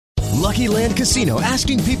Lucky Land Casino,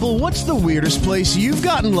 asking people, what's the weirdest place you've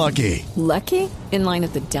gotten lucky? Lucky? In line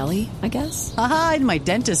at the deli, I guess? Aha, in my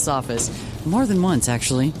dentist's office. More than once,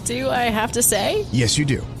 actually. Do I have to say? Yes, you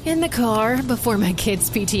do. In the car before my kids'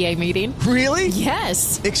 PTA meeting. Really?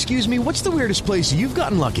 Yes. Excuse me, what's the weirdest place you've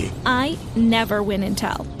gotten lucky? I never win and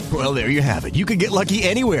tell. Well, there you have it. You can get lucky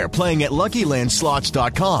anywhere, playing at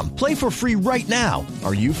LuckyLandSlots.com. Play for free right now.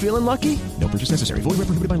 Are you feeling lucky? No purchase necessary. Void where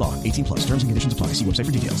prohibited by law. 18+. Terms and conditions apply. See website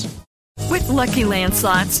for details. With Lucky Land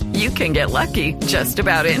Slots, you can get lucky just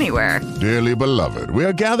about anywhere. Dearly beloved, we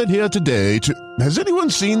are gathered here today to... Has anyone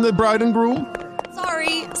seen the bride and groom?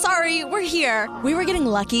 Sorry, we're here. We were getting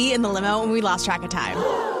lucky in the limo and we lost track of time.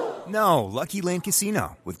 No, Lucky Land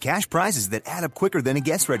Casino, with cash prizes that add up quicker than a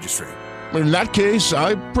guest registry. In that case,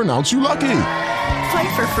 I pronounce you lucky.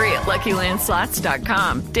 Play for free at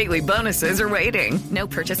LuckyLandSlots.com. Daily bonuses are waiting. No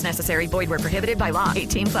purchase necessary. Void where prohibited by law.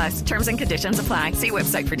 18+. Terms and conditions apply. See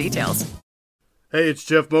website for details. Hey, it's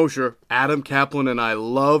Jeff Mosher. Adam Kaplan and I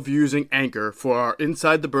love using Anchor for our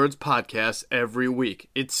Inside the Birds podcast every week.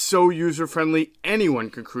 It's so user-friendly, anyone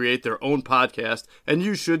can create their own podcast, and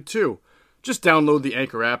you should too. Just download the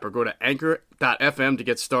Anchor app or go to anchor.fm to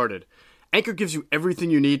get started. Anchor gives you everything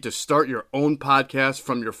you need to start your own podcast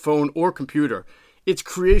from your phone or computer. Its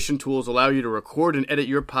creation tools allow you to record and edit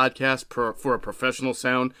your podcast for a professional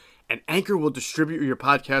sound, and Anchor will distribute your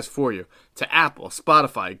podcast for you to Apple,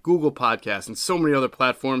 Spotify, Google Podcasts, and so many other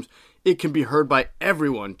platforms. It can be heard by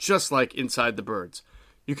everyone, just like Inside the Birds.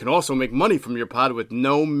 You can also make money from your pod with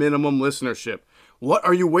no minimum listenership. What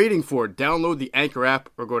are you waiting for? Download the Anchor app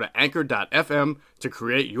or go to anchor.fm to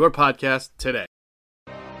create your podcast today.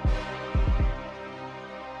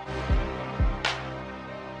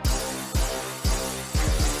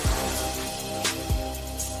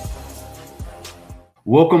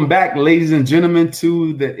 Welcome back, ladies and gentlemen,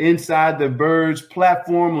 to the Inside the Birds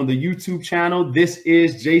platform on the YouTube channel. This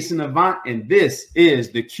is Jason Avant, and this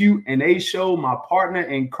is the Q&A show. My partner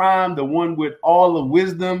in crime, the one with all the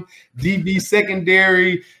wisdom, DB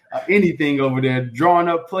secondary, anything over there, drawing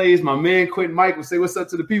up plays. My man Quentin Michael, say what's up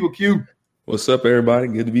to the people, Q. What's up, everybody?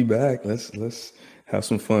 Good to be back. Let's have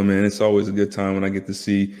some fun, man. It's always a good time when I get to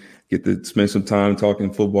spend some time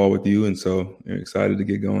talking football with you, and so I'm excited to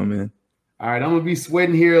get going, man. All right, I'm gonna be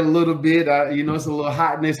sweating here a little bit. It's a little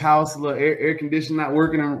hot in this house, a little air conditioning not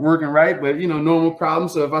working right, but normal problem.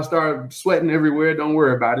 So if I start sweating everywhere, don't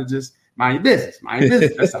worry about it. Just mind your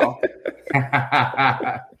business. That's all.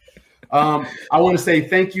 I want to say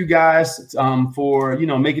thank you guys for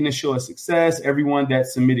making this show a success. Everyone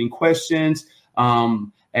that's submitting questions at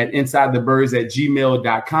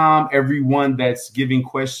insidethebirds@gmail.com. Everyone that's giving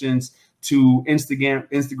questions to Instagram,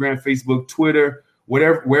 Facebook, Twitter,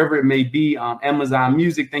 wherever it may be, Amazon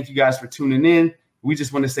Music. Thank you guys for tuning in. We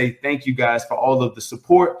just want to say thank you guys for all of the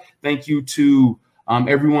support. Thank you to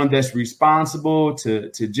everyone that's responsible,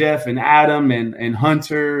 to Jeff and Adam and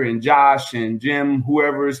Hunter and Josh and Jim,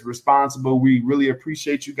 whoever is responsible. We really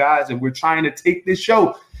appreciate you guys, and we're trying to take this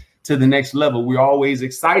show to the next level. We're always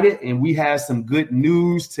excited, and we have some good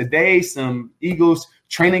news today, some Eagles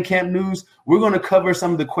training camp news. We're going to cover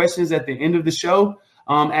some of the questions at the end of the show.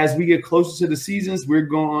 As we get closer to the seasons, we're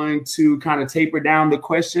going to kind of taper down the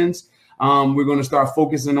questions. We're going to start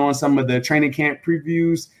focusing on some of the training camp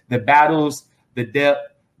previews, the battles, the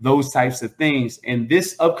depth, those types of things. And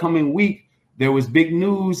this upcoming week, there was big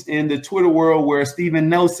news in the Twitter world where Steven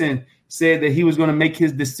Nelson said that he was going to make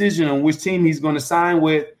his decision on which team he's going to sign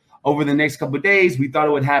with over the next couple of days. We thought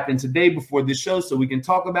it would happen today before this show so we can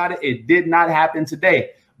talk about it. It did not happen today.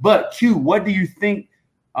 But Q, what do you think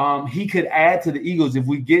he could add to the Eagles if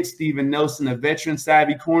we get Steven Nelson, a veteran,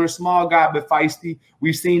 savvy corner, small guy, but feisty?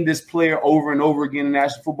 We've seen this player over and over again in the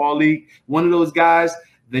National Football League. One of those guys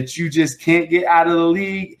that you just can't get out of the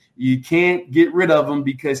league. You can't get rid of him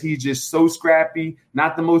because he's just so scrappy,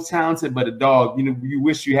 not the most talented, but a dog. You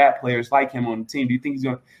wish you had players like him on the team. Do you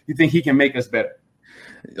think he can make us better?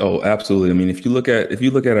 Oh, absolutely. I mean, if you look at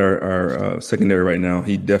our secondary right now,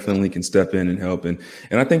 he definitely can step in and help. And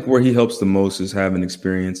I think where he helps the most is having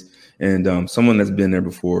experience and someone that's been there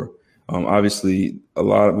before. Obviously,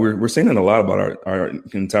 we're saying that a lot about our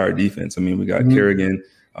entire defense. I mean, we got Kerrigan.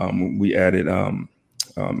 We added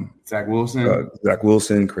Zach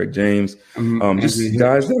Wilson, Craig James, just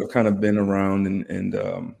guys that have kind of been around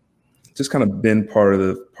and just kind of been part of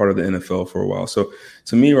the NFL for a while. So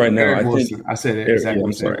to me right now,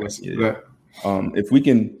 if we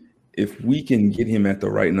can get him at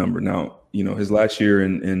the right number now, his last year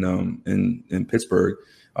in Pittsburgh,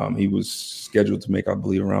 he was scheduled to make, I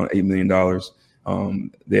believe, around $8 million.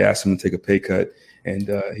 They asked him to take a pay cut, and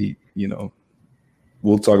he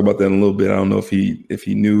we'll talk about that in a little bit. I don't know if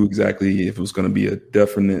he knew exactly if it was going to be a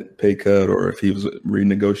definite pay cut or if he was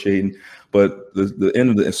renegotiating. But the end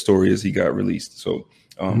of the story is he got released. So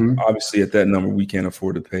obviously at that number, we can't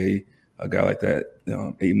afford to pay a guy like that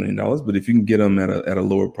 $8 million. But if you can get him at a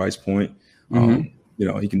lower price point,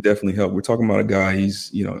 he can definitely help. We're talking about a guy.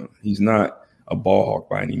 He's not a ball hawk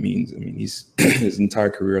by any means. I mean, he's his entire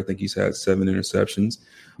career, I think he's had 7 interceptions.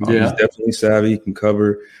 He's definitely savvy, he can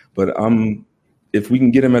cover. But if we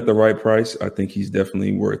can get him at the right price, I think he's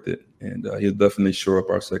definitely worth it, and he'll definitely shore up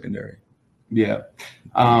our secondary. Yeah,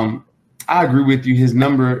 I agree with you. His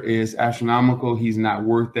number is astronomical. He's not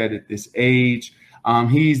worth that at this age.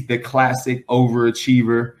 He's the classic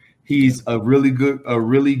overachiever. He's a really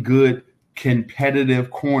good competitive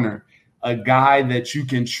corner, a guy that you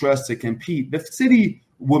can trust to compete. The city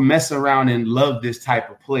will mess around and love this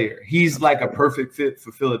type of player. He's like a perfect fit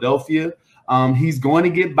for Philadelphia. He's going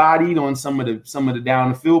to get bodied on some of the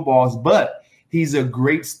down the field balls, but he's a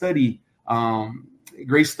great studier.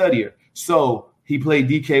 So he played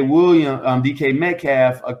DK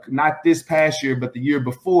Metcalf, not this past year, but the year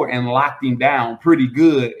before, and locked him down pretty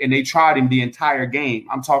good. And they tried him the entire game.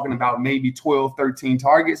 I'm talking about maybe 12, 13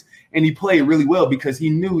 targets. And he played really well because he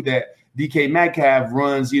knew that DK Metcalf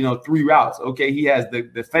runs, 3 routes. Okay, he has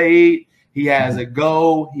the fade, he has a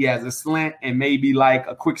go, he has a slant, and maybe like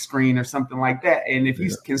a quick screen or something like that. And if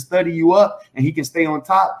he can study you up and he can stay on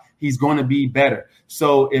top, he's going to be better.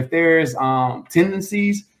 So if there's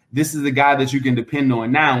tendencies, this is the guy that you can depend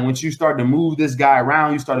on. Now, once you start to move this guy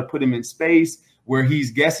around, you start to put him in space where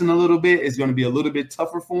he's guessing a little bit, it's going to be a little bit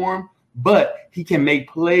tougher for him. But he can make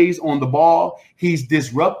plays on the ball. He's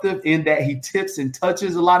disruptive in that he tips and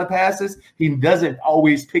touches a lot of passes. He doesn't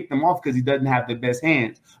always pick them off because he doesn't have the best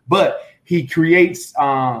hands. But he creates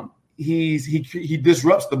he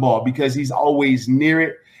disrupts the ball because he's always near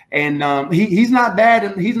it. And he's not bad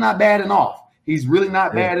and he's not bad and off. He's really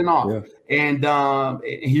not bad and off. Yeah. And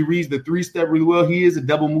he reads the 3-step really well. He is a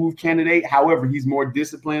double move candidate. However, he's more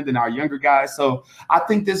disciplined than our younger guys. So I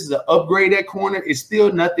think this is an upgrade at corner. It's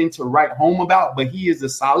still nothing to write home about, but he is a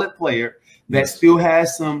solid player that still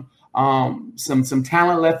has some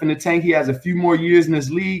talent left in the tank. He has a few more years in this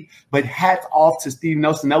league, but hats off to Steve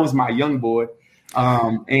Nelson. That was my young boy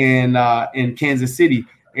in Kansas City.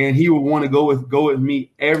 And he would want to go with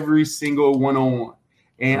me every single one-on-one.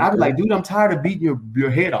 And I'd be like, dude, I'm tired of beating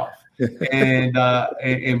your head off.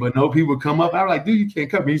 But no, people would come up. I was like, dude, you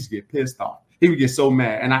can't come. He used to get pissed off. He would get so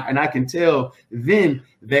mad. And I can tell then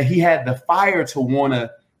that he had the fire to want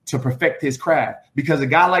to perfect his craft, because a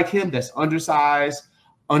guy like him that's undersized,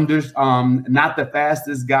 not the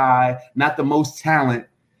fastest guy, not the most talent,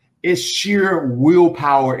 it's sheer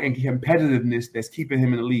willpower and competitiveness that's keeping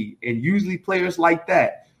him in the league. And usually players like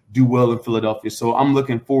that do well in Philadelphia. So I'm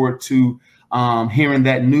looking forward to hearing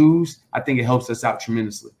that news. I think it helps us out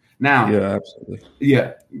tremendously. Now, yeah, absolutely.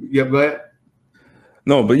 Yeah. Go ahead.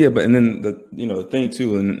 No, and then the thing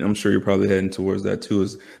too, and I'm sure you're probably heading towards that too,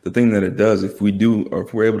 is the thing that it does if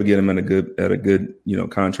we're able to get him at a good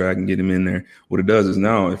contract and get him in there. What it does is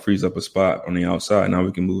now it frees up a spot on the outside. Now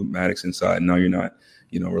we can move Maddox inside. Now you're not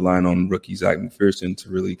relying on rookie Zach McPherson to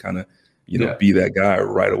really kind of be that guy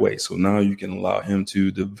right away. So now you can allow him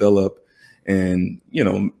to develop, and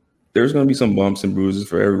there's going to be some bumps and bruises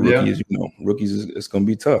for every rookie. As you know, rookies it's going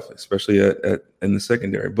to be tough, especially in the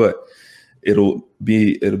secondary. But it'll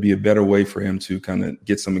be a better way for him to kind of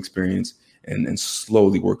get some experience and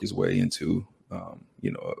slowly work his way into a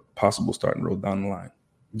possible starting role down the line.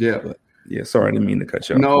 Yeah. But, sorry, I didn't mean to cut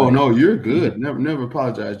you off. No, you're good. Never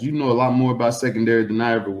apologize. You know a lot more about secondary than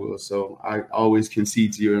I ever will, so I always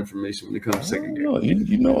concede to your information when it comes to secondary. No,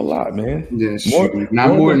 you know a lot, man. Yeah,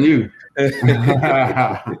 more than you.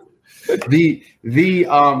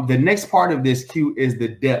 The next part of this, Q, is the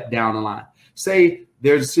depth down the line. Say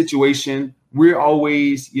there's a situation, we're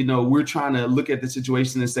always, we're trying to look at the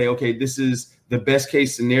situation and say, okay, this is the best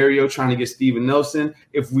case scenario, trying to get Steven Nelson.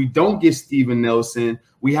 If we don't get Steven Nelson,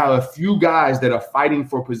 we have a few guys that are fighting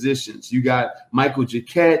for positions. You got Michael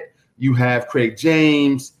Jacquet, you have Craig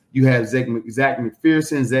James, you have Zach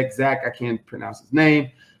McPherson, Zach, I can't pronounce his name,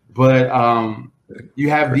 but you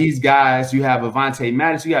have these guys, you have Avonte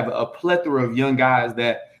Maddox, you have a plethora of young guys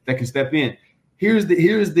that can step in. Here's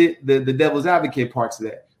the devil's advocate parts of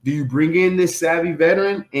that. Do you bring in this savvy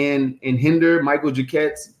veteran and hinder Michael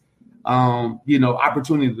Jacquet's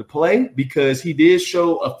opportunity to play? Because he did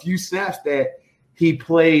show a few snaps that he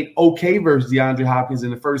played okay versus DeAndre Hopkins in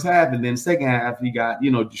the first half, and then second half he got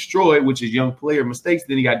destroyed, which is young player mistakes.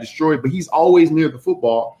 Then he got destroyed, but he's always near the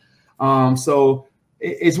football. So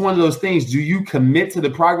it's one of those things. Do you commit to the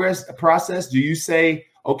process? Do you say,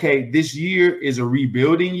 okay, this year is a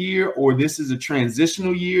rebuilding year, or this is a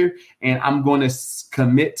transitional year, and I'm going to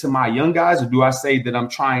commit to my young guys? Or do I say that I'm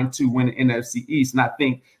trying to win the NFC East? And I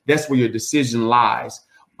think that's where your decision lies,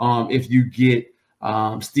 if you get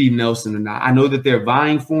Steve Nelson or not. I know that they're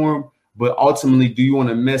vying for him, but ultimately, do you want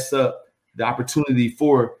to mess up the opportunity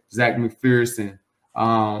for Zach McPherson,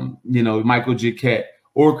 Michael Jacquet,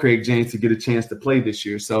 or Craig James to get a chance to play this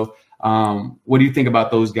year? So what do you think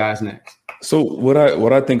about those guys next? So what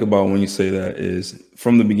I think about when you say that is,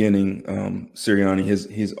 from the beginning, Sirianni,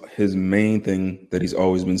 his main thing that he's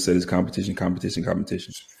always been said is competition.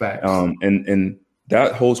 Facts. And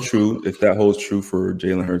that holds true. If that holds true for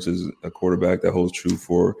Jalen Hurts as a quarterback, that holds true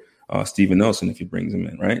for Steven Nelson if he brings him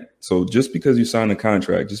in, right? So just because you sign a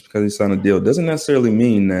contract, just because you sign a deal, doesn't necessarily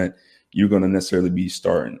mean that you're going to necessarily be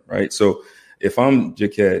starting, right? So if I'm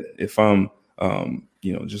Jacquet, if I'm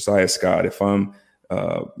Josiah Scott, if I'm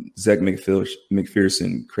Zach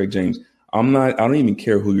McPherson, Craig James, I don't even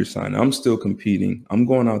care who you're signing. I'm still competing. I'm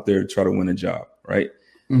going out there to try to win a job, right?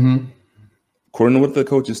 Mm-hmm. According to what the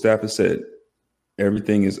coaching staff has said,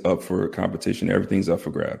 everything is up for competition. Everything's up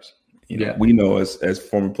for grabs. We know as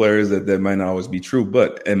former players that might not always be true,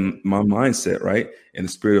 but in my mindset, right, in the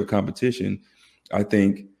spirit of competition, I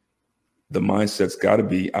think the mindset's got to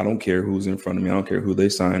be, I don't care who's in front of me. I don't care who they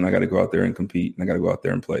sign. I got to go out there and compete, and I got to go out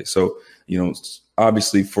there and play. So,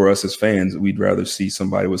 obviously for us as fans, we'd rather see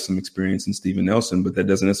somebody with some experience in Steven Nelson, but that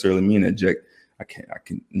doesn't necessarily mean that Zach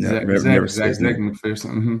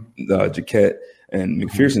McPherson, Jacquet and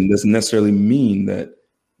McPherson doesn't necessarily mean that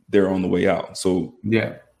they're on the way out. So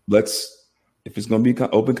if it's going to be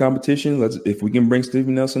open competition, if we can bring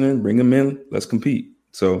Steven Nelson in, bring him in, let's compete.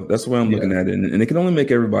 So that's the way I'm looking at it, and it can only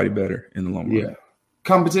make everybody better in the long run. Yeah,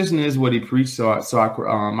 competition is what he preached. So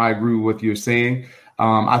I agree with what you're saying.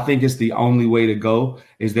 I think it's the only way to go,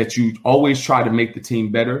 is that you always try to make the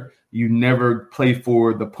team better. You never play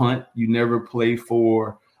for the punt. You never play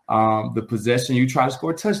for the possession. You try to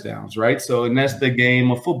score touchdowns, right? So, and that's the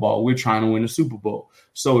game of football. We're trying to win a Super Bowl.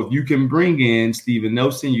 So if you can bring in Steven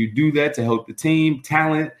Nelson, you do that to help the team.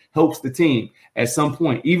 Talent helps the team at some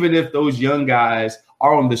point. Even if those young guys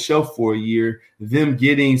are on the shelf for a year, them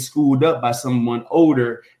getting schooled up by someone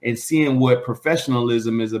older and seeing what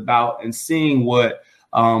professionalism is about and seeing what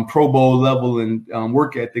Pro Bowl level and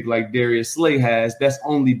work ethic like Darius Slay has, that's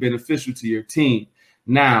only beneficial to your team.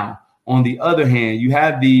 Now, on the other hand, you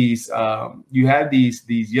have these young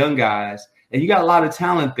guys, and you got a lot of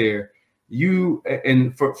talent there.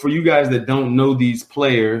 For you guys that don't know these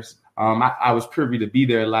players, I was privy to be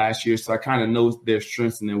there last year, so I kind of know their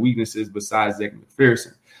strengths and their weaknesses besides Zach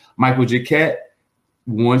McPherson. Michael Jacquet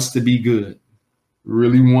wants to be good,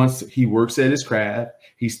 he works at his craft.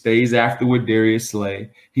 He stays after with Darius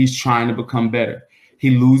Slay. He's trying to become better.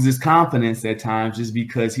 He loses confidence at times just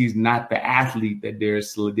because he's not the athlete that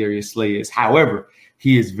Darius Slay is. However,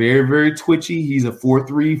 he is very, very twitchy. He's a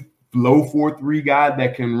 4.3, low 4.3 guy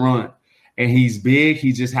that can run. And he's big.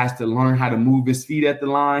 He just has to learn how to move his feet at the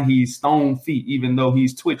line. He's stone feet, even though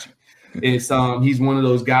he's twitchy. He's one of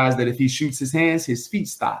those guys that if he shoots his hands, his feet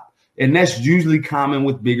stop. And that's usually common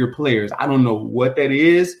with bigger players. I don't know what that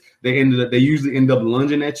is. They usually end up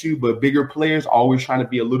lunging at you, but bigger players always trying to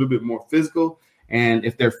be a little bit more physical. And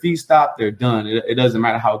if their feet stop, they're done. It doesn't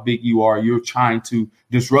matter how big you are. You're trying to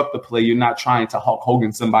disrupt the play. You're not trying to Hulk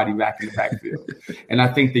Hogan somebody back in the backfield. And I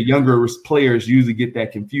think the younger players usually get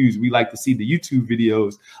that confused. We like to see the YouTube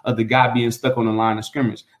videos of the guy being stuck on the line of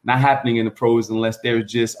scrimmage. Not happening in the pros unless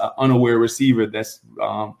there's just an unaware receiver that's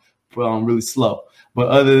really slow. But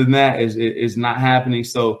other than that, it's not happening.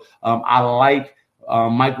 So I like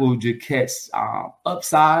Michael Jacquet's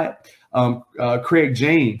upside. Craig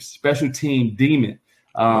James, special team demon.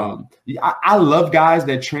 I love guys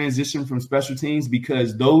that transition from special teams,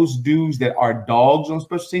 because those dudes that are dogs on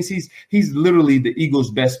special teams, he's literally the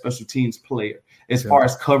Eagles' best special teams player as far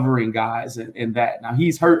as covering guys and that. Now,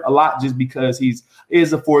 he's hurt a lot just because he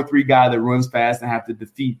is a 4.3 guy that runs fast and have to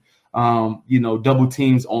defeat double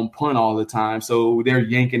teams on punt all the time. So they're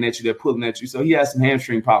yanking at you, they're pulling at you. So he has some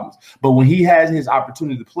hamstring problems. But when he has his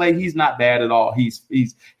opportunity to play, he's not bad at all. He's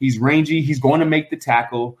rangy. He's going to make the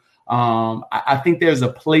tackle. I think there's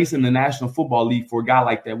a place in the National Football League for a guy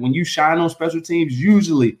like that. When you shine on special teams,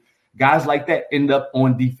 usually guys like that end up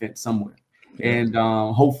on defense somewhere. And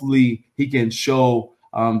hopefully he can show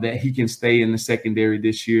that he can stay in the secondary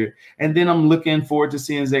this year. And then I'm looking forward to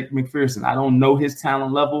seeing Zach McPherson. I don't know his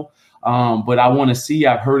talent level, but I want to see.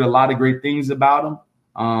 I've heard a lot of great things about him.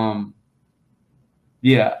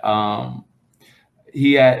 He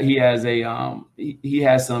has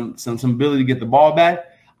some ability to get the ball back.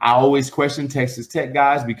 I always question Texas Tech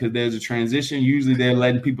guys because there's a transition. Usually they're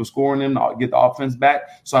letting people score on them to get the offense back.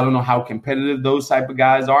 So I don't know how competitive those type of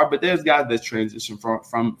guys are, but there's guys that transition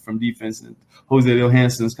from defense, and Jose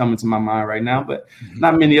Johansson's coming to my mind right now, but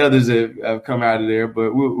not many others have come out of there,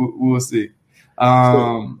 but we'll see.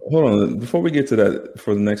 So, hold on. Before we get to that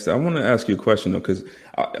for the next, I want to ask you a question though, because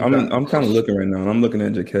I'm kind of looking right now, and I'm looking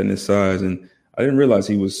at Jaquette and his size, and I didn't realize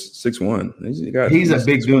he was 6'1". He's a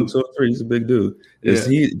big dude. He's a big dude.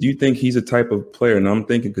 Do you think he's a type of player? And I'm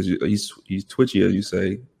thinking because he's twitchy, as you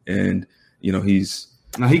say, and he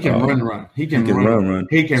can run. He can run.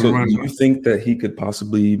 Do you think that he could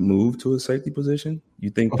possibly move to a safety position? You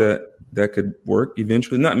think that could work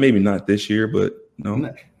eventually? Maybe not this year, but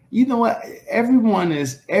no. You know what? Everyone,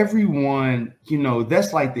 that's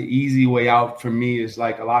like the easy way out for me is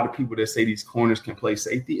like a lot of people that say these corners can play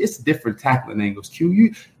safety. It's different tackling angles,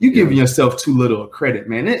 Q. You giving yourself too little credit,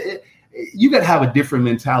 man. You got to have a different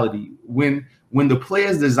mentality. When the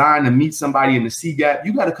player's designed to meet somebody in the C gap,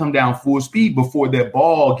 you got to come down full speed before that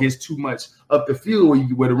ball gets too much up the field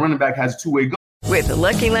where the running back has a two-way go. With the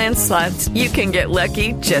Lucky Land Slots, you can get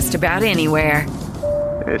lucky just about anywhere.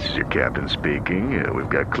 This is your captain speaking. We've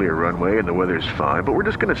got clear runway and the weather's fine, but we're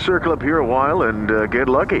just going to circle up here a while and get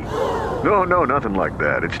lucky. No, nothing like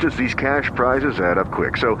that. It's just these cash prizes add up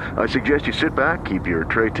quick. So I suggest you sit back, keep your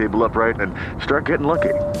tray table upright, and start getting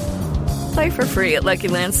lucky. Play for free at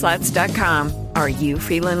LuckyLandSlots.com. Are you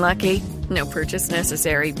feeling lucky? No purchase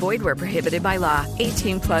necessary. Void where prohibited by law.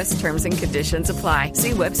 18+ terms and conditions apply.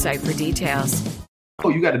 See website for details.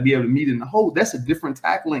 You got to be able to meet in the hole. That's a different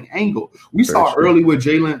tackling angle. We saw early with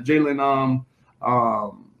Jalen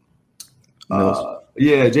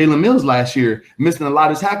Mills last year, missing a lot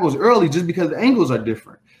of tackles early just because the angles are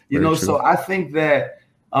different. So I think that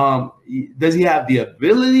does he have the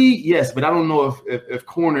ability? Yes, but I don't know if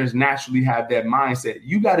corners naturally have that mindset.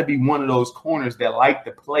 You got to be one of those corners that like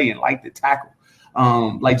to play and like to tackle.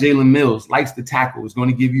 Like Jalen Mills likes to tackle, is going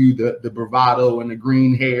to give you the bravado and the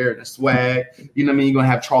green hair and the swag. You know what I mean? You're going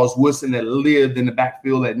to have Charles Woodson that lived in the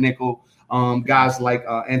backfield at nickel. Guys like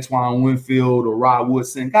Antoine Winfield or Rod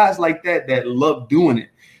Woodson, guys like that love doing it.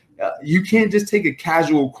 You can't just take a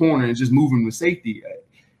casual corner and just move him to safety.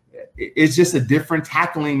 It's just a different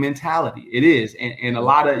tackling mentality. It is, and a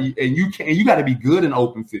lot of you got to be good in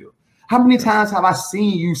open field. How many times have I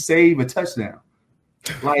seen you save a touchdown?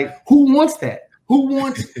 Like, who wants that? Who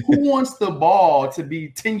wants the ball to be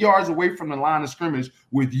 10 yards away from the line of scrimmage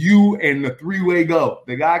with you and the three-way go?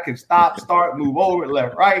 The guy can stop, start, move over,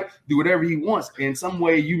 left, right, do whatever he wants. In some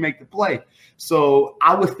way, you make the play. So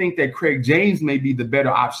I would think that Craig James may be the better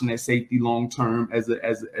option at safety long-term as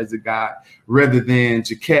a guy rather than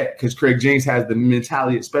Jaquette, because Craig James has the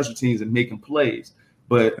mentality of special teams and making plays.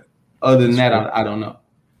 But other than that, I don't know.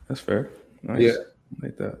 That's fair. Nice. Yeah.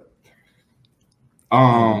 Like that.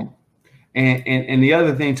 And the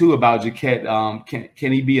other thing too about Jaquette,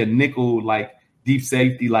 can he be a nickel like deep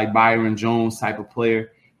safety like Byron Jones type of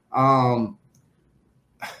player? I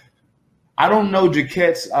don't know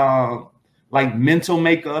Jaquette's like mental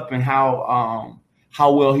makeup and how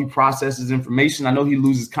well he processes information. I know he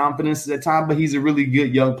loses confidence at times, but he's a really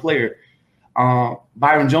good young player.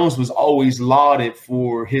 Byron Jones was always lauded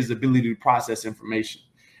for his ability to process information.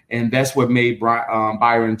 And that's what made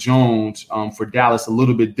Byron Jones for Dallas a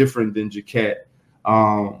little bit different than Jaquette.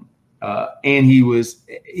 And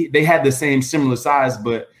they had the similar size,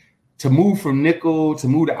 but to move from nickel, to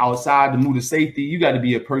move to outside, to move to safety, you got to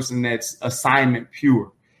be a person that's assignment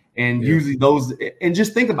pure. And usually and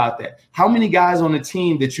just think about that. How many guys on the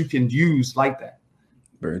team that you can use like that?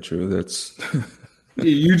 Very true. That's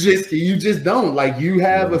you just don't. Like, you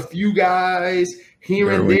have a few guys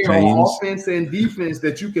here and there on offense and defense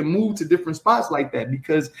that you can move to different spots like that,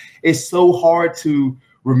 because it's so hard to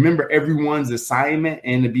remember everyone's assignment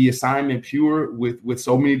and to be assignment pure with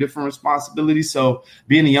so many different responsibilities. So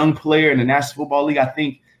being a young player in the National Football League, I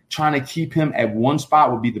think trying to keep him at one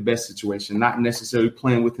spot would be the best situation, not necessarily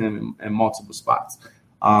playing with him in multiple spots.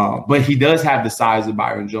 But he does have the size of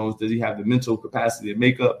Byron Jones. Does he have the mental capacity and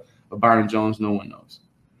makeup of Byron Jones? No one knows.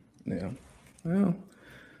 Yeah. Well,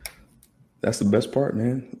 that's the best part,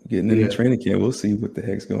 man. Getting in the training camp, we'll see what the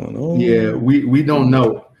heck's going on. Yeah, we don't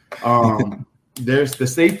know. There's the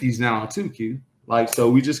safeties now too, Q. Like, so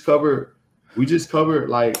we just covered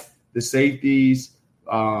like the safeties.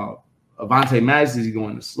 Avonte Maddox is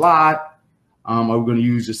going to slot. Are we going to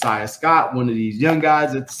use Josiah Scott, one of these young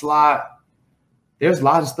guys at the slot? There's a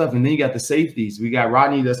lot of stuff, and then you got the safeties. We got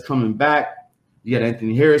Rodney that's coming back. You got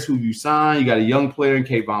Anthony Harris, who you signed. You got a young player in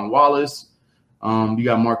Kayvon Wallace. You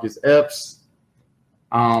got Marcus Epps.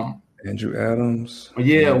 Andrew Adams.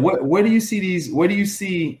 Yeah. Where do you see these? Where do you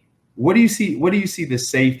see the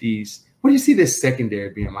safeties? What do you see this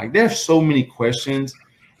secondary being like? There's so many questions,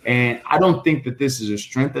 and I don't think that this is a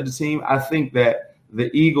strength of the team. I think that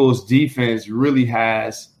the Eagles defense really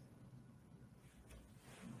has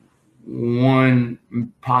one,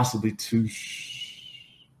 possibly two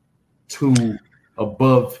three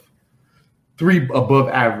above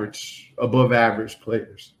average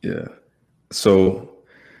players. Yeah. So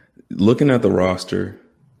looking at the roster,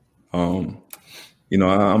 I'm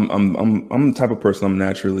the type of person, I'm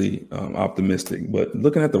naturally optimistic, but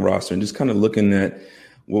looking at the roster and just kind of looking at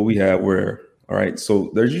what we have where, all right,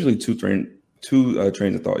 so there's usually two trains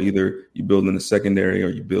of thought. Either you build in the secondary or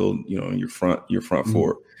you build, your front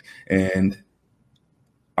four. And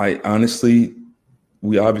we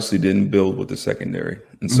obviously didn't build with the secondary.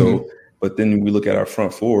 And so, but then we look at our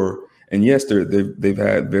front four, and yes, they've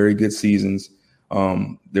had very good seasons.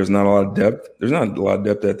 There's not a lot of depth. There's not a lot of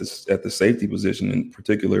depth at the safety position in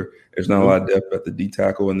particular. There's not a lot of depth at the D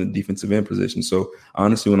tackle and the defensive end position. So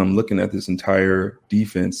honestly, when I'm looking at this entire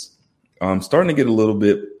defense, I'm starting to get a little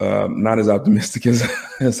bit not as optimistic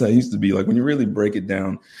as I used to be. Like when you really break it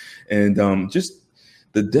down, and just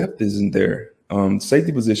the depth isn't there.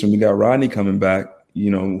 Safety position, we got Rodney coming back. I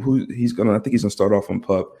think he's gonna start off on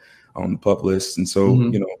the pup list. And so,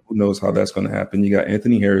 who knows how that's going to happen. You got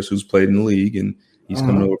Anthony Harris, who's played in the league, and he's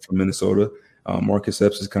coming over from Minnesota. Marcus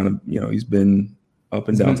Epps is kind of, he's been up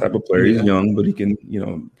and down type of player. He's young, but he can,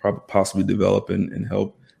 possibly develop and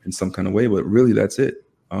help in some kind of way. But really, that's it.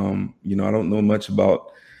 I don't know much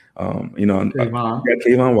about, I got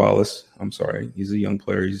Kayvon Wallace. I'm sorry. He's a young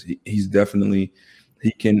player. He's definitely,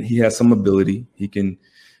 he has some ability. He can,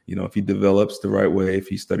 if he develops the right way, if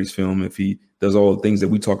he studies film, if he does all the things that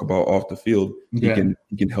we talk about off the field, he can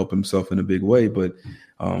help himself in a big way. But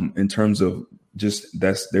in terms of just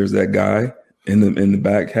there's that guy in the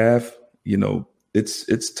back half,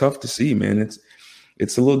 it's tough to see, man.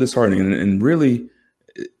 It's a little disheartening, and really,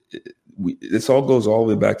 this all goes all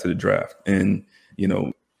the way back to the draft, and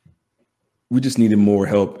we just needed more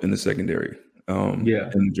help in the secondary, in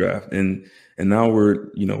the draft, and now we're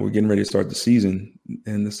getting ready to start the season.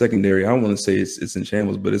 And the secondary, I don't want to say it's in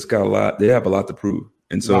shambles, but it's got a lot. They have a lot to prove,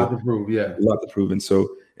 and so a lot to prove. And so,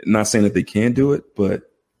 not saying that they can't do it, but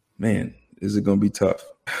man, is it going to be tough?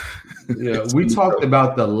 Yeah, we talked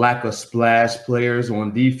about the lack of splash players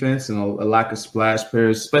on defense and a lack of splash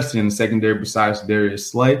players, especially in the secondary, besides Darius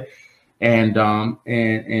Slay, and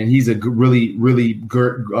he's a really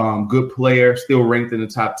good player, still ranked in the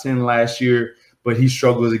top 10 last year, but he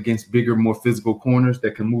struggles against bigger, more physical corners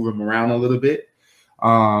that can move him around a little bit.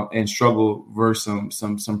 And struggle versus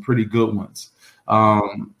some pretty good ones.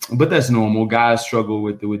 But that's normal. Guys struggle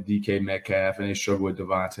with DK Metcalf, and they struggle with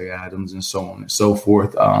Devontae Adams and so on and so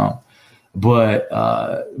forth. But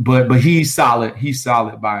he's solid. He's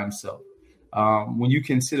solid by himself. When you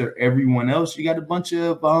consider everyone else, you got a bunch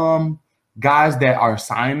of guys that are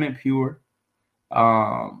assignment pure,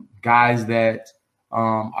 guys that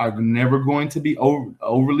are never going to be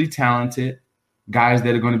overly talented, guys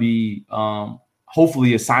that are going to be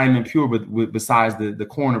hopefully assignment pure, but besides the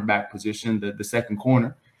cornerback position, the second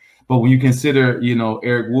corner. But when you consider,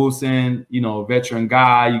 Eric Wilson, a veteran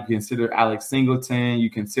guy, you consider Alex Singleton, you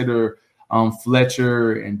consider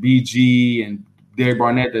Fletcher and BG and Derek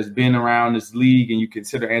Barnett that's been around this league, and you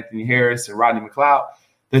consider Anthony Harris and Rodney McLeod,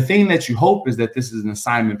 the thing that you hope is that this is an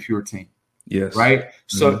assignment pure team. Yes. Right?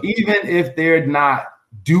 So even if they're not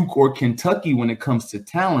Duke or Kentucky when it comes to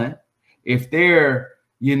talent, if they're,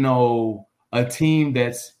 a team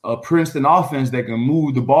that's a Princeton offense that can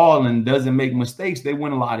move the ball and doesn't make mistakes, they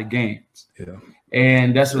win a lot of games. Yeah.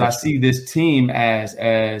 And that's what I see this team as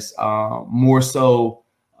more so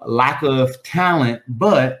lack of talent,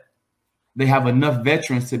 but they have enough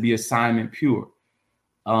veterans to be assignment pure.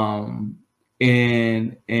 And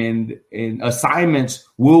assignments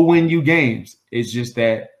will win you games. It's just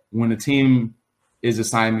that when a team is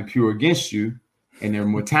assignment pure against you and they're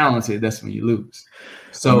more talented, that's when you lose.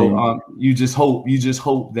 So you just hope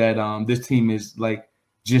that this team is they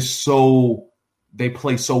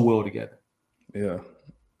play so well together. Yeah,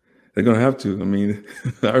 they're gonna have to.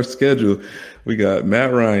 Our schedule: we got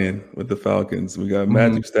Matt Ryan with the Falcons, we got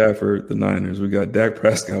Matthew Stafford, the Niners, we got Dak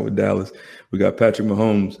Prescott with Dallas, we got Patrick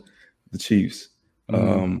Mahomes, the Chiefs.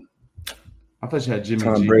 I thought you had Jimmy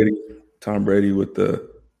Tom Brady with the.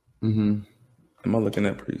 Am I looking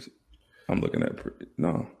at pre? I'm looking at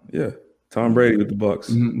no. Yeah. Tom Brady with the Bucks.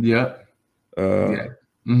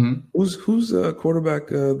 Who's quarterback?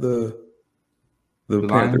 The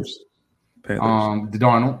Panthers.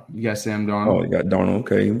 Darnold. You got Sam Darnold. Oh, you got Darnold.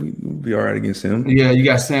 Okay, we be all right against him. Yeah, you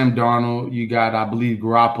got Sam Darnold. You got, I believe,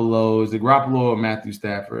 Garoppolo. Is it Garoppolo or Matthew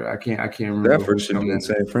Stafford? I can't remember. Stafford should be in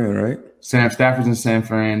San Fran, right? Stafford's in San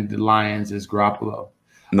Fran. The Lions is Garoppolo.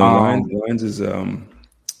 No, Lions is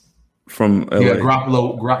from LA. Yeah,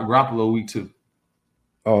 Garoppolo week 2.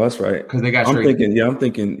 Oh, that's right. Because they got I'm traded.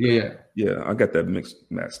 thinking. Yeah. I got that mixed.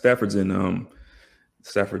 Matt Stafford's in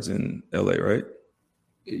LA, right?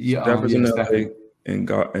 Yeah, Stafford's in LA, Stafford. and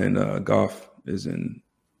Goff is in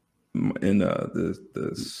the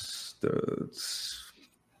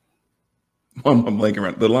I'm blanking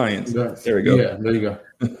around the Lions. There we go. Yeah, there you go.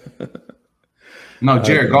 No,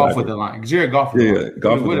 Jared Goff with the Lions. Jared Goff.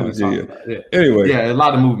 Goff with the Lions. Yeah. Anyway, yeah, a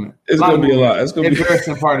lot of movement. It's going to be a lot. It's going to be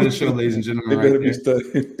embarrassing part of the show, ladies and gentlemen. It better be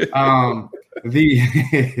studied.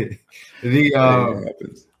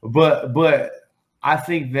 But I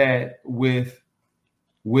think that with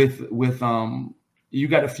you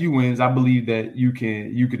got a few wins. I believe that you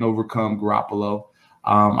can overcome Garoppolo.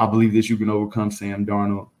 I believe that you can overcome Sam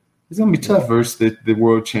Darnold. It's gonna be tough versus the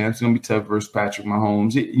world champs. It's gonna be tough versus Patrick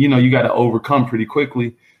Mahomes. You got to overcome pretty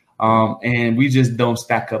quickly, and we just don't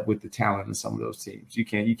stack up with the talent of some of those teams. You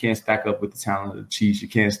can't stack up with the talent of the Chiefs. You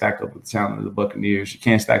can't stack up with the talent of the Buccaneers. You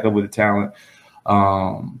can't stack up with the talent,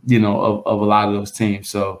 of a lot of those teams.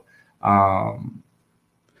 So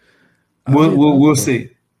we'll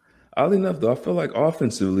see. Oddly enough, though, I feel like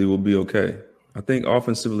offensively we'll be okay. I think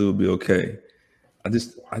offensively we'll be okay. I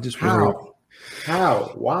just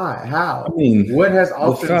How? Why? How? I mean, what has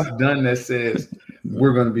offense done that says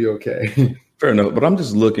we're going to be okay? Fair enough, but I'm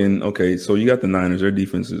just looking. Okay, so you got the Niners; their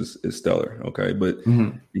defense is stellar. Okay, but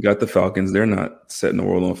you got the Falcons; they're not setting the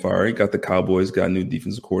world on fire. You got the Cowboys; got a new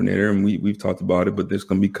defensive coordinator, and we've talked about it. But there's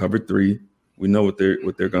going to be cover 3. We know what they're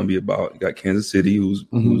going to be about. You got Kansas City, who's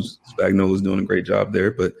Spagnuolo's doing a great job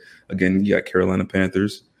there. But again, you got Carolina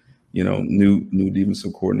Panthers. New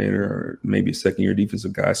defensive coordinator, or maybe a second-year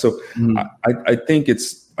defensive guy. So I think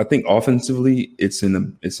offensively it's in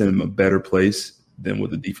a better place than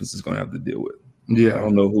what the defense is going to have to deal with. Yeah, I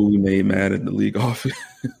don't know who we made mad at the league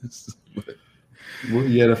offense. Well,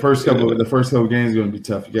 yeah, the first couple games are going to be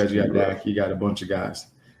tough. You got Dak, you got a bunch of guys.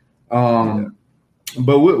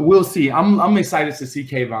 But we'll see. I'm excited to see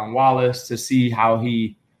Kayvon Wallace, to see how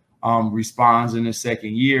he responds in his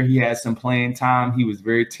second year. He had some playing time. He was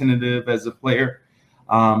very tentative as a player.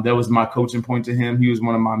 That was my coaching point to him. He was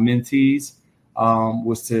one of my mentees,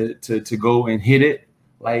 was to go and hit it.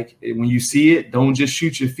 Like, when you see it, don't just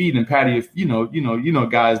shoot your feet and pat your,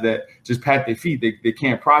 guys that just pat their feet. They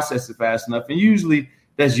can't process it fast enough. And usually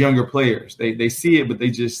that's younger players. They see it, but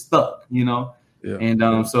they just stuck, Yeah.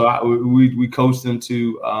 And so we coached him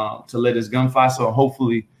to let his gun fly. So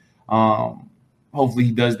hopefully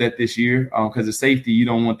he does that this year, because the safety, you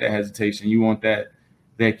don't want that hesitation. You want that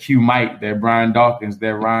Q Mike, that Brian Dawkins,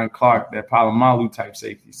 that Ryan Clark, that Palomalu type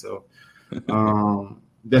safety. So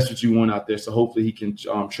that's what you want out there. So hopefully he can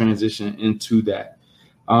transition into that.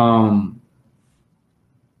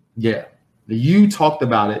 Yeah, you talked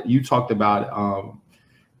about it. You talked about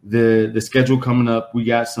the schedule coming up. We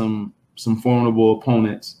got some formidable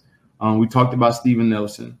opponents. We talked about Steven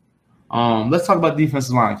Nelson. Let's talk about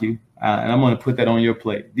defensive line, Q. And I'm going to put that on your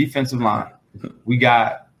plate. Defensive line. We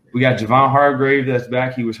got Javon Hargrave that's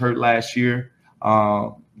back. He was hurt last year.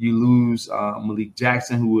 You lose Malik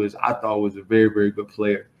Jackson, who I thought was a very, very good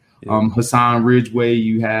player. Yeah. Hassan Ridgeway.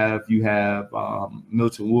 You have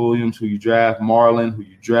Milton Williams, who you draft. Marlon, who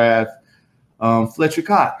you draft. Fletcher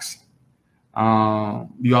Cox.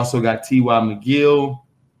 You also got T.Y. McGill.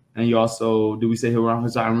 And you also, did we say he'll run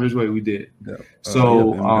Hassan Ridgeway? We did. Yeah.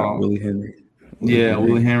 So Willie Henry.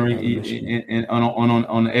 Willie Henry and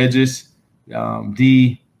on the edges,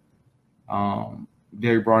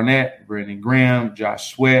 Derek Barnett, Brandon Graham,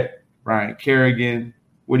 Josh Sweat, Ryan Kerrigan.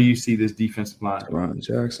 What do you see this defensive line? Ron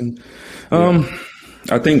Jackson.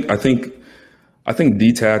 I think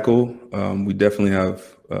D tackle. We definitely have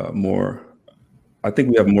more. I think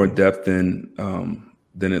we have more depth than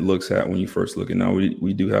it looks at when you first look at. Now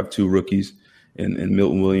we do have 2 rookies in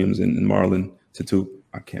Milton Williams and Marlon Tatu.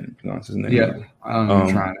 I can't pronounce his name. Yeah, I don't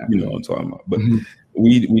know. Trying that. You know what I'm talking about. But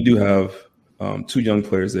we do have 2 young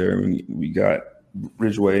players there. We got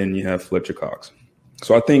Ridgeway and you have Fletcher Cox.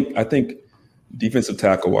 So I think defensive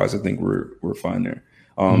tackle wise, I think we're fine there.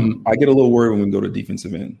 I get a little worried when we go to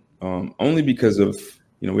defensive end, only because of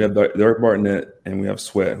we have Derek Barnett and we have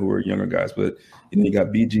Sweat, who are younger guys, but you got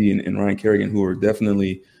BG and Ryan Kerrigan, who are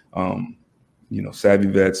definitely savvy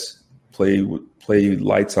vets. Play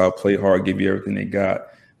lights out, play hard, give you everything they got.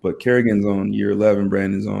 But Kerrigan's on year 11,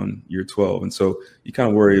 Brandon's on year 12. And so you kind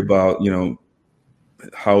of worry about,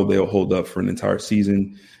 how they'll hold up for an entire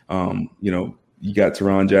season. you got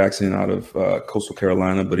Teron Jackson out of Coastal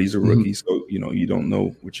Carolina, but he's a rookie, so you don't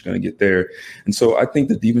know what you're going to get there. And so I think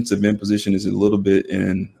the defensive end position is a little bit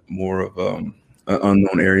in more of an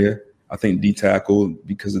unknown area. I think D tackle,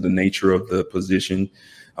 because of the nature of the position,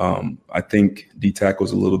 I think D tackle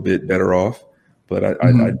is a little bit better off. But I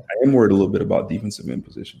am worried a little bit about defensive end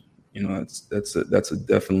position. That's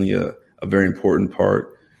definitely a very important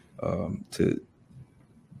part to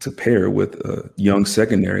pair with a young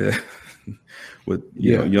secondary with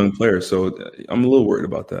young players. So I'm a little worried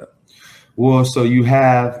about that. Well, so you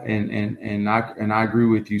have, and I agree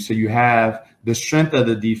with you. So you have the strength of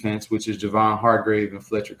the defense, which is Javon Hargrave and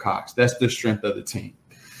Fletcher Cox. That's the strength of the team.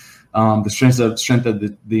 The strength of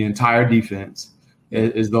the entire defense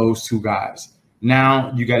is those two guys.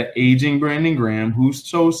 Now you got an aging Brandon Graham who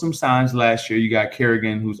showed some signs last year. You got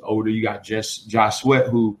Kerrigan, who's older. You got Josh Sweat,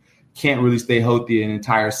 who can't really stay healthy an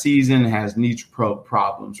entire season, has knee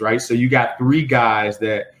problems, right? So you got three guys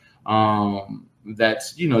that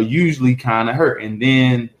that's usually kind of hurt, and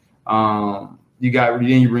then you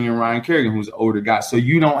bring in Ryan Kerrigan, who's an older guy. So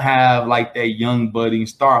you don't have like that young budding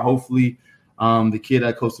star. Hopefully, the kid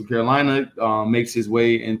at Coastal Carolina makes his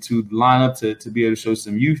way into the lineup to be able to show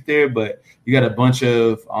some youth there. But you got a bunch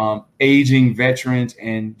of aging veterans,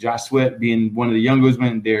 and Josh Sweat being one of the youngest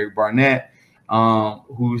ones, Derek Barnett,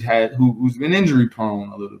 who's been injury prone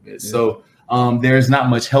a little bit. Yeah. So there's not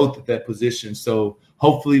much health at that position. So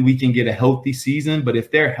hopefully we can get a healthy season. But if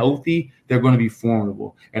they're healthy, they're going to be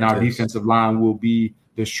formidable, and our defensive line will be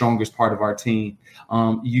the strongest part of our team.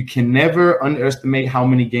 You can never underestimate how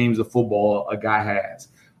many games of football a guy has.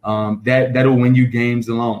 That'll win you games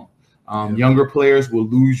alone. Younger players will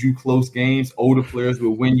lose you close games. Older players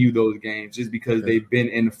will win you those games just because they've been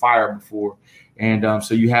in the fire before. And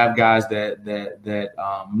so you have guys that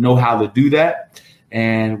know how to do that,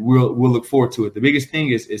 and we'll look forward to it. The biggest thing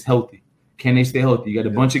is healthy. Can they stay healthy? You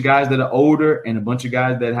got a bunch of guys that are older and a bunch of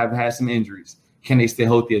guys that have had some injuries. Can they stay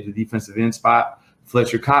healthy at the defensive end spot?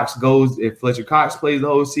 Fletcher Cox goes. If Fletcher Cox plays the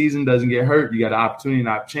whole season, doesn't get hurt, you got an opportunity,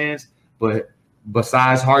 not a chance. But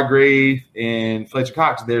besides Hargrave and Fletcher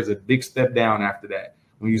Cox, there's a big step down after that.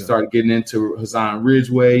 When you start getting into Hassan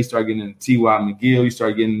Ridgeway, you start getting into T.Y. McGill, you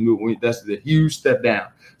start getting – that's a huge step down.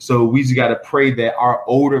 So we just got to pray that our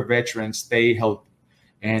older veterans stay healthy.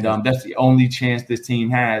 And that's the only chance this team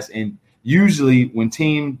has. And usually when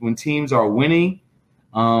teams are winning,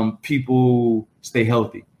 people stay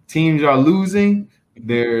healthy. Teams are losing,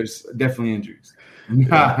 there's definitely injuries.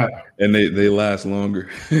 And they last longer.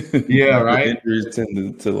 Yeah, right. Injuries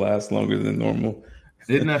tend to last longer than normal.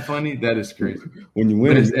 Isn't that funny? That is crazy. When you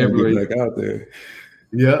win, you get back out there.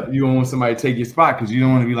 Yeah, you don't want somebody to take your spot because you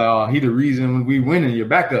don't want to be like, oh, he the reason when we winning, you're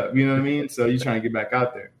back up. You know what I mean? So you're trying to get back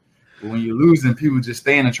out there. But when you're losing, people just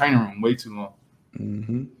stay in the training room way too long.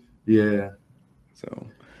 Mm-hmm. Yeah. So,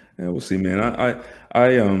 yeah, we'll see, man. I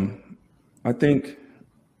think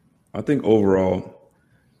overall,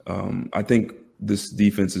 I think this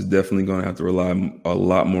defense is definitely going to have to rely a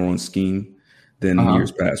lot more on scheme than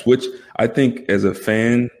years past, which I think as a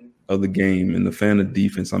fan of the game and the fan of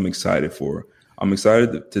defense, I'm excited for. I'm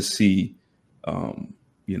excited to see,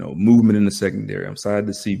 movement in the secondary. I'm excited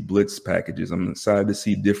to see blitz packages. I'm excited to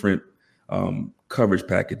see different coverage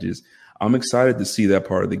packages. I'm excited to see that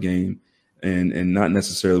part of the game and not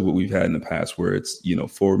necessarily what we've had in the past where it's,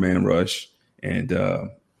 4-man rush and, third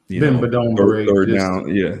down.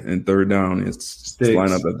 Yeah. And third down, it's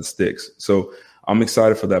line up at the sticks. So I'm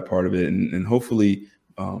excited for that part of it. And hopefully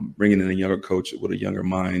bringing in a younger coach with a younger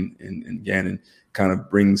mind and Gannon kind of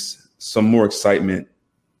brings some more excitement,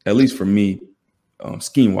 at least for me,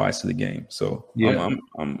 scheme wise to the game. So yeah.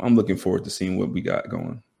 I'm looking forward to seeing what we got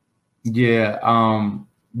going. Yeah.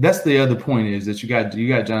 That's the other point is that you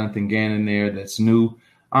got Jonathan Gannon there. That's new.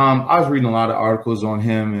 I was reading a lot of articles on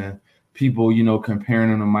him and people,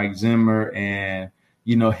 comparing him to Mike Zimmer and,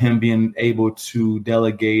 him being able to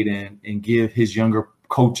delegate and give his younger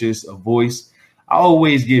coaches a voice. I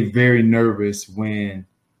always get very nervous when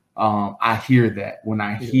I hear that, when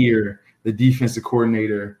I hear the defensive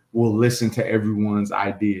coordinator will listen to everyone's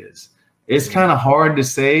ideas. It's kind of hard to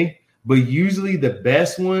say, but usually the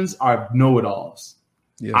best ones are know-it-alls.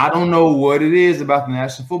 Yeah. I don't know what it is about the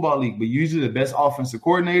National Football League, but usually the best offensive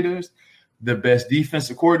coordinators, the best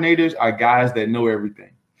defensive coordinators are guys that know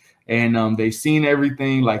everything. And they've seen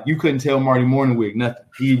everything. Like you couldn't tell Marty Morningwig nothing.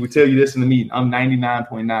 He would tell you this in the meeting. I'm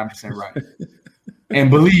 99.9% right.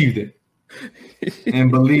 And believed it.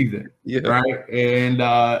 Yeah. Right. And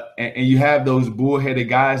you have those bullheaded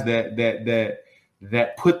guys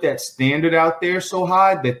that put that standard out there so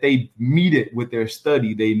high that they meet it with their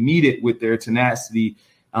study. They meet it with their tenacity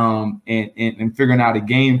and figuring out a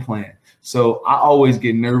game plan. So I always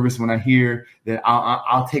get nervous when I hear that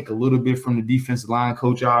I'll take a little bit from the defensive line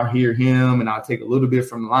coach. I'll hear him, and I'll take a little bit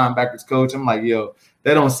from the linebackers coach. I'm like, yo,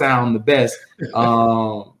 that don't sound the best.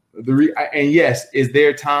 And yes, is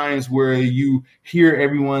there times where you hear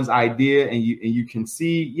everyone's idea and you can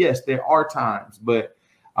see? Yes, there are times, but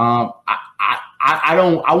I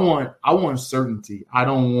want certainty. I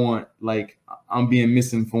don't want like I'm being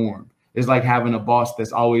misinformed. It's like having a boss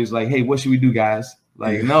that's always like, hey, what should we do, guys?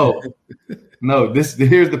 Like, no, here's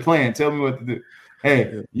the plan. Tell me what to do.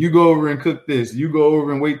 Hey, you go over and cook this. You go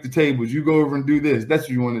over and wait the tables. You go over and do this. That's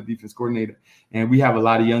what you want a defense coordinator. And we have a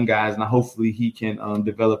lot of young guys, and hopefully he can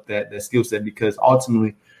develop that skill set, because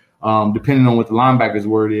ultimately, depending on what the linebackers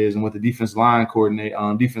word is and what the defense line coach,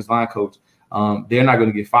 they're not going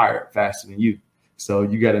to get fired faster than you. So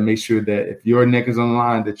you got to make sure that if your neck is on the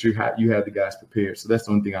line, that you have the guys prepared. So that's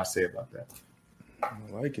the only thing I'll say about that. I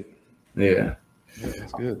like it. Yeah.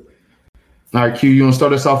 That's good. All right, Q, you want to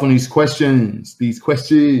start us off on these questions? Yeah,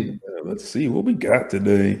 let's see what we got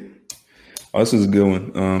today. Oh, this is a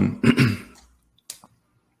good one.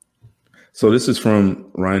 So this is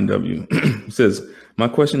from Ryan W. It says, my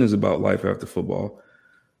question is about life after football.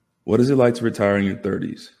 What is it like to retire in your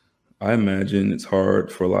 30s? I imagine it's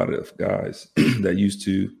hard for a lot of guys that used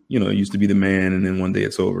to be the man, and then one day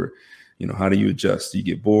it's over. How do you adjust? Do you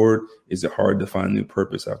get bored? Is it hard to find new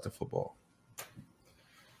purpose after football?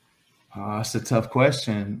 It's a tough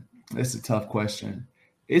question. It's tough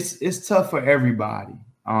for everybody.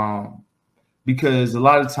 Because a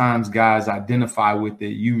lot of times guys identify with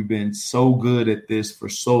it. You've been so good at this for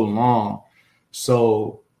so long.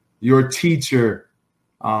 So your teacher,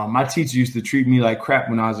 my teacher used to treat me like crap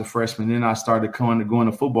when I was a freshman. Then I started going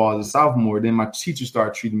to football as a sophomore. Then my teacher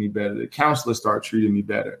started treating me better. The counselor started treating me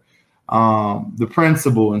better. The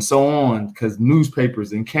principal and so on, because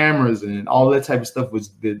newspapers and cameras and all that type of stuff was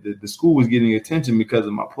the school was getting attention because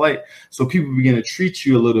of my play. So people begin to treat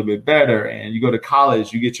you a little bit better, and you go to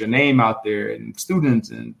college, you get your name out there, and students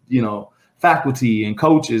and faculty and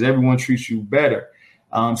coaches, everyone treats you better.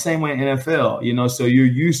 Same way in NFL, so you're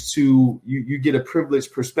used to you get a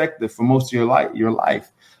privileged perspective for most of your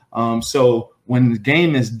life. So when the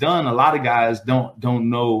game is done, a lot of guys don't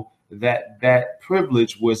know that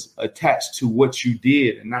privilege was attached to what you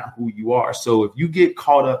did and not who you are. So if you get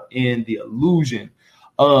caught up in the illusion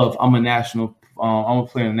of I'm a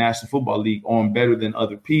player in the National Football League, or I'm better than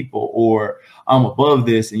other people, or I'm above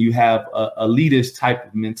this, and you have a elitist type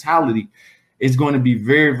of mentality, it's going to be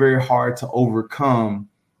very, very hard to overcome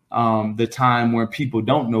the time where people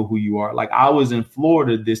don't know who you are. Like I was in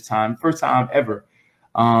Florida this time, first time ever.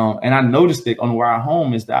 And I noticed it on the ride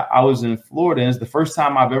home is that I was in Florida, and it's the first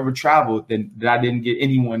time I've ever traveled that I didn't get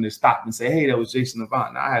anyone to stop and say, hey, that was Jason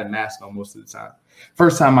Avant. Now, I had a mask on most of the time.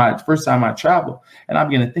 First time I traveled, and I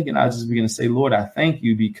began to think, and I just began to say, Lord, I thank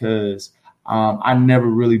you, because I never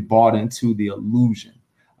really bought into the illusion,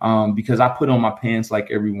 because I put on my pants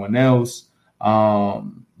like everyone else.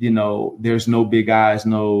 There's no big eyes,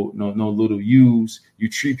 no little U's. You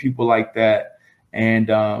treat people like that. And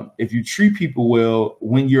if you treat people well,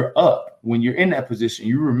 when you're in that position,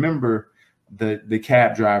 you remember the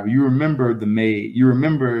cab driver, you remember the maid, you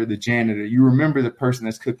remember the janitor, you remember the person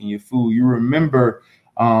that's cooking your food, you remember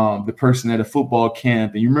the person at a football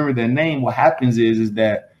camp, and you remember their name. What happens is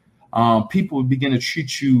that people begin to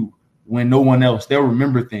treat you when no one else, they'll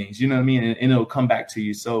remember things, you know what I mean? And it'll come back to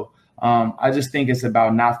you. So I just think it's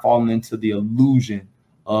about not falling into the illusion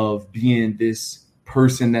of being this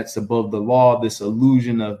person that's above the law, this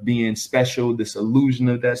illusion of being special, this illusion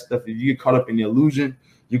of that stuff. If you get caught up in the illusion,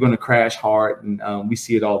 you're going to crash hard, and we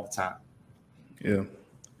see it all the time. Yeah.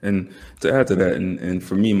 And to add to that, and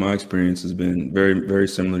for me, my experience has been very, very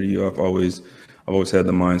similar to you. I've always had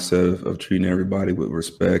the mindset of treating everybody with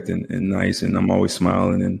respect and nice, and I'm always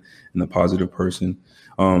smiling and a positive person.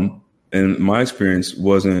 And my experience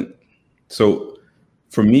wasn't so.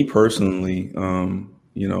 For me personally,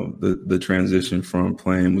 the transition from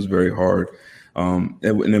playing was very hard. And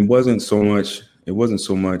it wasn't so much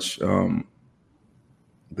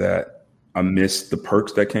that I missed the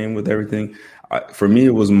perks that came with everything. For me,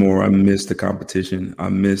 it was more, I missed the competition. I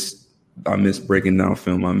missed breaking down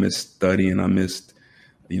film. I missed studying. I missed,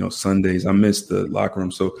 Sundays. I missed the locker room.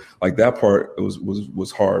 So like that part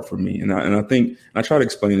was hard for me. And I think I try to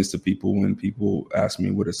explain this to people when people ask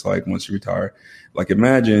me what it's like once you retire. Like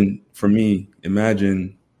imagine from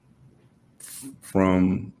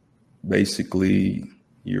basically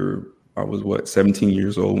I was 17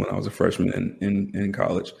 years old when I was a freshman in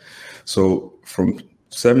college. So from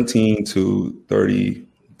 17 to 30,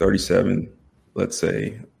 37, let's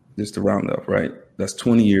say, just to round up, right? That's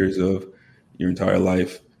 20 years of your entire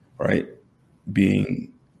life right,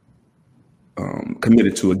 being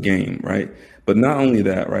committed to a game, right? But not only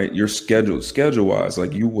that, right, you're schedule wise,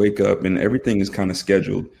 like you wake up and everything is kind of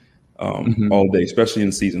scheduled all day, especially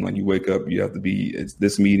in season. Like you wake up, you have to be, it's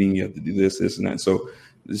this meeting, you have to do this, and that. So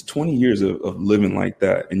there's 20 years of living like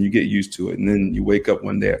that, and you get used to it. And then you wake up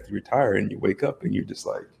one day after you retire, and you wake up and you're just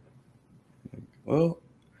like, well,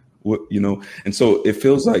 what, you know? And so it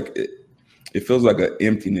feels like an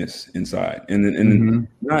emptiness inside, and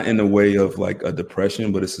not in a way of like a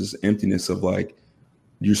depression, but it's this emptiness of like,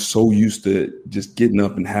 you're so used to just getting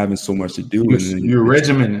up and having so much to do. You're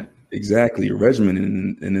regimented. Exactly, your regimen,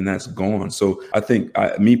 and then that's gone. So I think,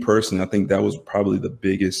 me personally, I think that was probably the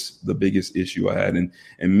biggest issue I had, and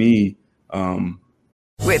me.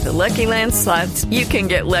 With the Lucky Land Slots, you can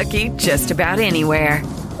get lucky just about anywhere.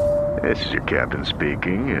 This is your captain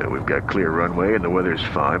speaking. We've got clear runway and the weather's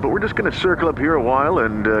fine, but we're just going to circle up here a while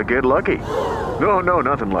and get lucky. No,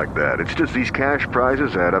 nothing like that. It's just these cash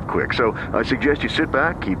prizes add up quick. So I suggest you sit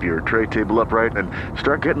back, keep your tray table upright, and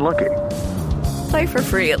start getting lucky. Play for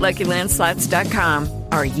free at LuckyLandSlots.com.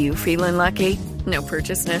 Are you feeling lucky? No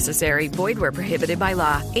purchase necessary. Void where prohibited by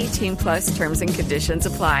law. 18+ terms and conditions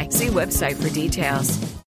apply. See website for details.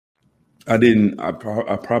 I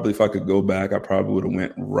probably, if I could go back, I probably would have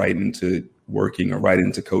went right into working or right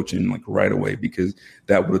into coaching like right away, because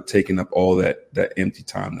that would have taken up all that empty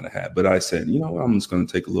time that I had. But I said, you know what, I'm just going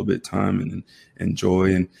to take a little bit of time and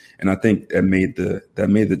enjoy. And I think that made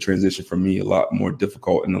the transition for me a lot more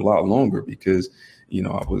difficult and a lot longer, because, you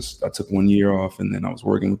know, I took 1 year off, and then I was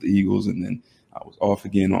working with the Eagles, and then I was off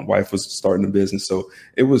again. My wife was starting a business. So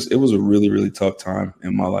it was a really, really tough time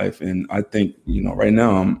in my life. And I think, you know, right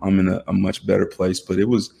now I'm in a much better place, but it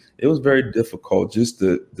was very difficult just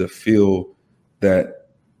to feel that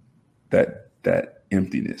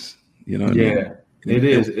emptiness, you know? Yeah, it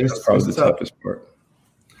is. It's probably the toughest part.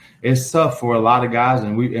 It's tough for a lot of guys,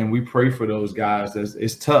 and we pray for those guys.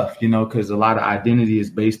 It's tough, you know, because a lot of identity is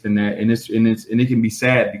based in that, and it can be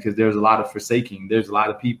sad because there's a lot of forsaking. There's a lot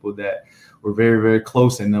of people that were very, very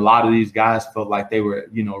close, and a lot of these guys felt like they were,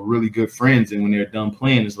 you know, really good friends. And when they're done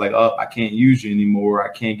playing, it's like, oh, I can't use you anymore.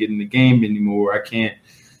 I can't get in the game anymore. I can't,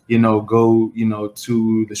 you know, go, you know,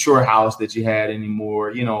 to the shore house that you had anymore,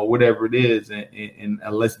 you know, whatever it is. And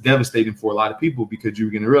it's devastating for a lot of people, because you're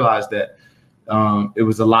going to realize that it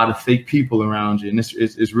was a lot of fake people around you, and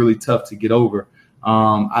it's really tough to get over.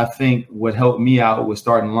 I think what helped me out was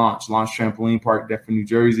starting Launch Trampoline Park, Deptford, New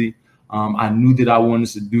Jersey. I knew that I wanted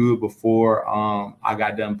to do it before I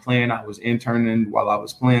got done playing. I was interning while I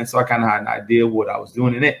was playing, so I kind of had an idea of what I was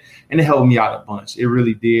doing, and it helped me out a bunch. It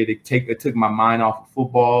really did. It took my mind off of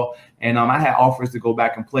football, and I had offers to go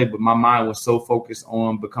back and play, but my mind was so focused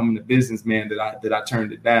on becoming a businessman that I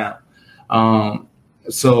turned it down.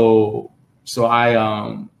 So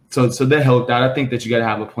that helped out. I think that you got to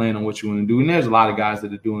have a plan on what you want to do, and there's a lot of guys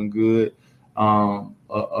that are doing good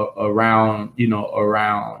around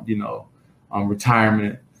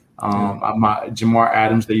retirement. Jamar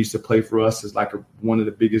Adams, they used to play for us, is like one of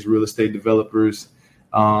the biggest real estate developers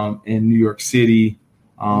in New York City.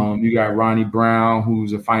 You got Ronnie Brown,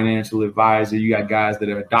 who's a financial advisor. You got guys that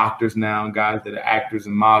are doctors now, guys that are actors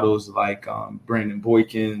and models, like Brandon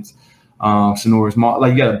Boykins, Sonora's mom.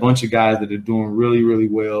 Like, you got a bunch of guys that are doing really, really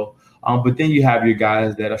well. But then you have your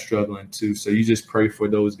guys that are struggling too. So you just pray for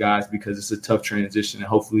those guys, because it's a tough transition, and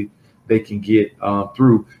hopefully they can get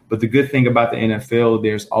through. But the good thing about the NFL,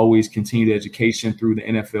 there's always continued education through the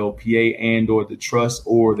NFLPA and or the trust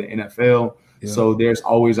or the NFL. Yeah. So there's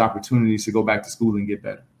always opportunities to go back to school and get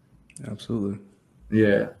better. Absolutely.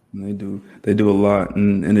 Yeah. They do a lot,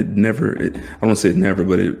 and I don't say it never,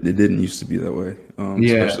 but it didn't used to be that way.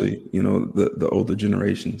 Especially, you know, the older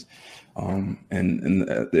generations. And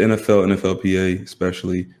the NFL, NFLPA,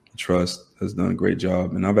 especially the trust, has done a great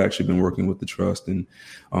job. And I've actually been working with the trust, and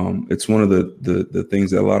it's one of the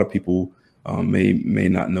things that a lot of people may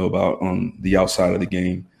not know about on the outside of the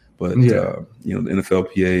game. But you know, the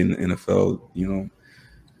NFLPA and the NFL, you know,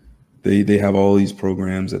 they have all these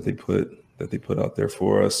programs that they put out there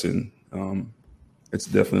for us, and it's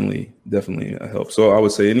definitely a help. So I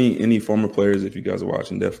would say any former players, if you guys are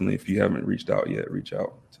watching, definitely, if you haven't reached out yet, reach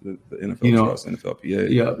out to the NFL Trust, NFLPA.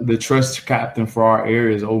 Yeah, the trust captain for our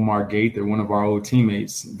area is Omar Gaither, one of our old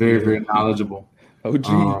teammates. Very, very knowledgeable. OG.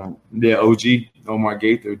 OG. Omar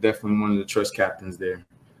Gaither, definitely one of the trust captains there.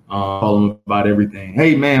 Call him about everything.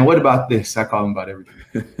 Hey, man, what about this? I call him about everything.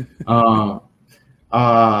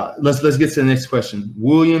 Let's get to the next question.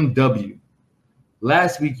 William W.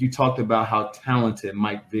 Last week, you talked about how talented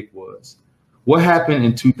Mike Vick was. What happened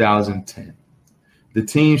in 2010? The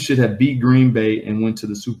team should have beat Green Bay and went to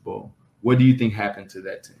the Super Bowl. What do you think happened to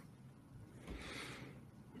that team?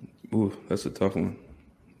 Ooh, that's a tough one.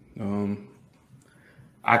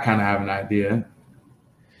 I kind of have an idea.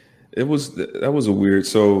 That was a weird.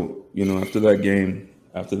 So, after that game,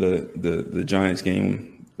 after the Giants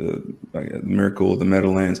game, the Miracle, the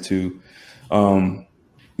Meadowlands too. When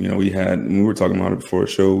we were talking about it before the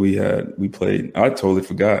show, we played. I totally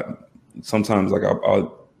forgot. Sometimes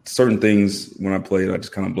I'll certain things when I played, I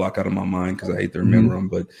just kind of block out of my mind because I hate to remember them.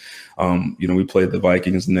 But we played the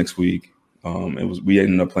Vikings the next week. We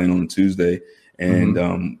ended up playing on a Tuesday,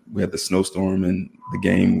 and we had the snowstorm, and the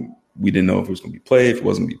game we didn't know if it was going to be played, if it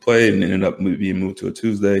wasn't going to be played, and it ended up being moved to a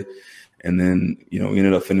Tuesday. And then we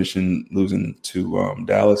ended up losing to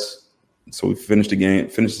Dallas. So we finished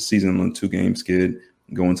the season on a 2-game skid,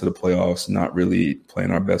 going to the playoffs, not really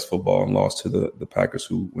playing our best football, and lost to the Packers,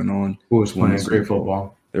 who went on. Who was playing great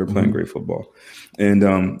football. They were playing great football. And,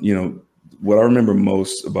 what I remember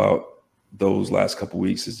most about those last couple of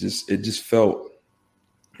weeks is it just felt,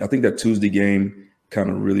 I think that Tuesday game kind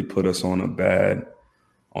of really put us on a bad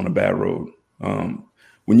road.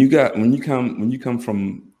 When you come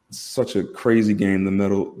from such a crazy game, the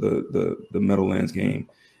Meadowlands game,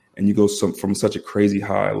 and you go from such a crazy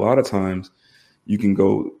high, a lot of times you can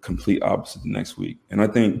go complete opposite the next week. And I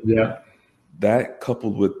think that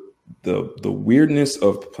coupled with the weirdness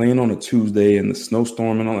of playing on a Tuesday and the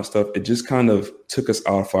snowstorm and all that stuff, it just kind of took us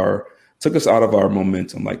out of our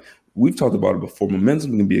momentum. Like we've talked about it before,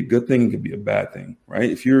 momentum can be a good thing, it can be a bad thing, right?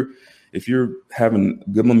 If you're having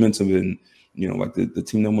good momentum in, like the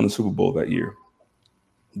team that won the Super Bowl that year,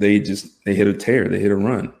 they hit a tear, they hit a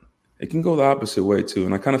run. It can go the opposite way too.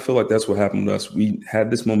 And I kind of feel like that's what happened with us. We had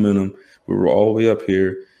this momentum, we were all the way up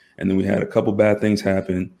here, and then we had a couple bad things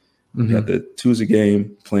happen. We had the Tuesday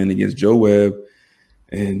game playing against Joe Webb,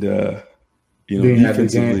 and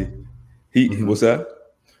defensively, what's that?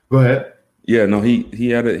 Go ahead. Yeah, no, he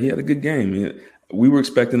had a good game. We were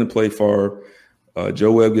expecting to play Favre.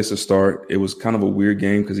 Joe Webb gets a start. It was kind of a weird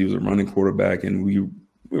game because he was a running quarterback, and we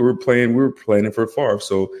were playing it for Favre.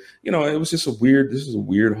 So it was just a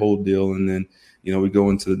weird whole deal. And then we go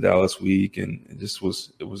into the Dallas week, and it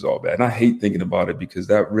was all bad. And I hate thinking about it because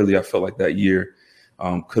I felt like that year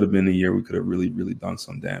could have been a year we could have really, really done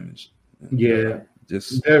some damage. Yeah.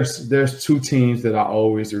 There's two teams that I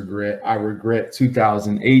always regret. I regret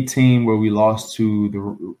 2018 where we lost to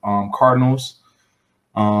the Cardinals.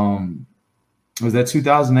 Was that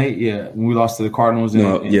 2008? Yeah, when we lost to the Cardinals.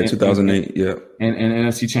 2008. Yeah, and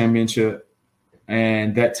NFC Championship,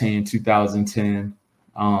 and that team 2010.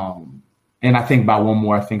 And I think about one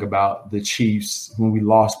more. I think about the Chiefs when we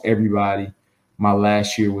lost everybody. My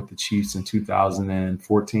last year with the Chiefs in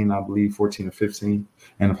 2014, I believe, 14 or 15,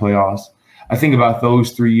 in the playoffs. I think about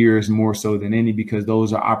those 3 years more so than any because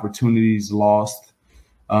those are opportunities lost.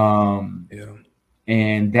 And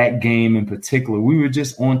that game in particular, we were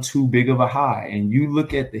just on too big of a high. And you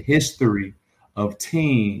look at the history of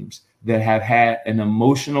teams that have had an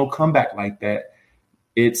emotional comeback like that,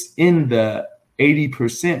 it's in the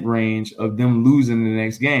 80% range of them losing the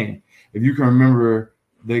next game. If you can remember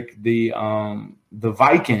the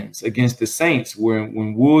Vikings against the Saints,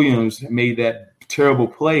 when Williams made that terrible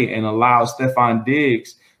play and allowed Stephon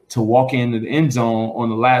Diggs to walk into the end zone on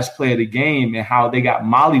the last play of the game, and how they got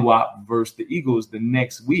mollywopped versus the Eagles the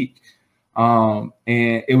next week. And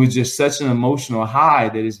it was just such an emotional high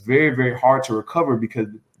that it's very, very hard to recover because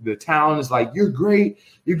the town is like, you're great,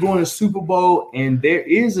 you're going to Super Bowl, and there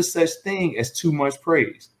is a such thing as too much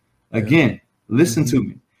praise. Again, listen to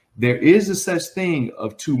me. There is a such thing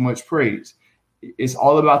of too much praise. It's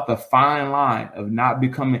all about the fine line of not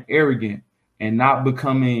becoming arrogant and not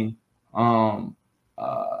becoming,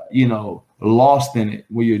 lost in it,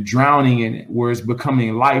 where you're drowning in it, where it's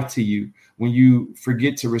becoming life to you, when you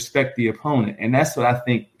forget to respect the opponent. And that's what I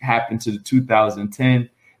think happened to the 2010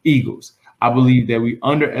 Eagles. I believe that we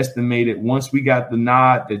underestimated once we got the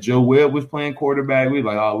nod that Joe Webb was playing quarterback. We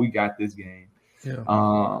were like, oh, we got this game.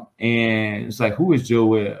 Yeah. And it's like, who is Joe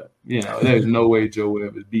Webb? There's no way Joe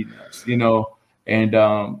Webb is beating us,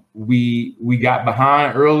 And we got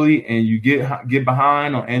behind early, and you get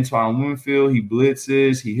behind on Antoine Winfield. He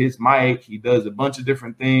blitzes, he hits Mike, he does a bunch of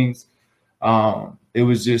different things. It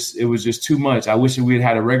was just too much. I wish we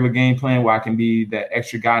had a regular game plan where I can be that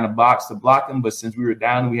extra guy in the box to block him. But since we were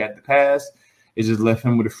down and we had the pass, it just left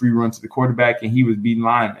him with a free run to the quarterback, and he was beating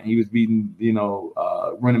linemen. He was beating,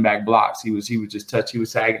 running back blocks. He was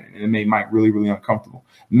sagging, and it made Mike really, really uncomfortable.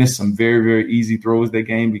 Missed some very, very easy throws that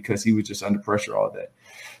game because he was just under pressure all day.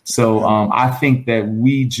 So I think that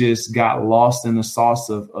we just got lost in the sauce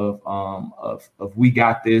of we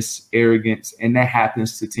got this arrogance, and that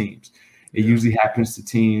happens to teams. It usually happens to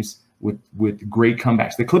teams with great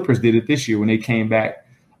comebacks. The Clippers did it this year when they came back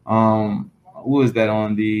Who was that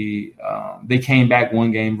on the they came back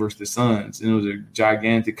one game versus the Suns, and it was a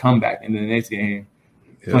gigantic comeback, and then the next game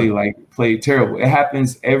played terrible. It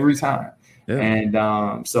happens every time. Yeah. And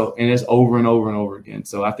it's over and over and over again.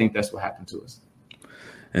 So I think that's what happened to us.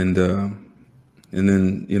 And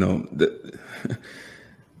then, you know,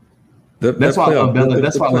 that's why I love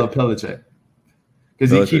Belichick,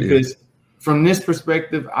 because he keeps us from this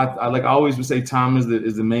perspective. I always would say Tom is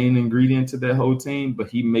the main ingredient to that whole team, but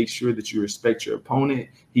he makes sure that you respect your opponent.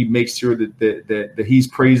 He makes sure that he's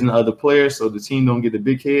praising the other players so the team don't get a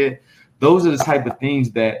big head. Those are the type of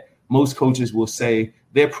things that most coaches will say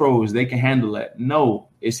they're pros, they can handle that. No,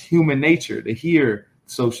 it's human nature to hear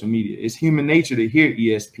social media. It's human nature to hear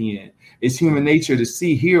ESPN. It's human nature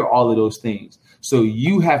to hear all of those things. So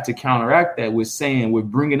you have to counteract that with saying we're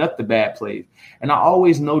bringing up the bad plays. And I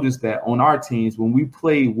always notice that on our teams, when we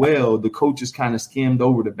play well, the coaches kind of skimmed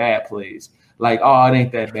over the bad plays. Like, oh, it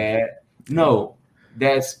ain't that bad. No,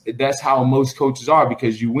 that's how most coaches are,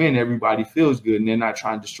 because you win, everybody feels good, and they're not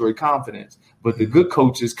trying to destroy confidence. But the good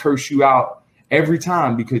coaches curse you out every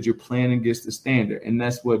time because you're playing against the standard. And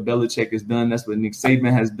that's what Belichick has done. That's what Nick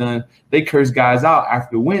Saban has done. They curse guys out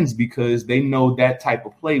after wins because they know that type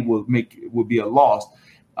of play will be a loss,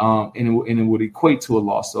 and it would equate to a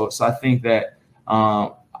loss. So I think that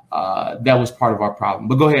that was part of our problem.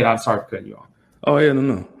 But go ahead. I'm sorry for cutting you off. Oh yeah,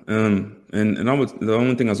 no. And the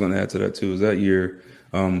only thing I was going to add to that too is that year,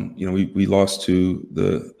 you know, we lost to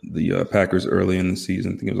the Packers early in the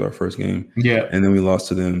season. I think it was our first game. Yeah. And then we lost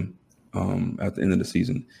to them at the end of the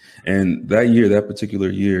season. And that particular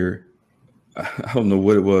year, I don't know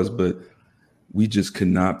what it was, but we just could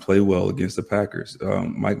not play well against the Packers.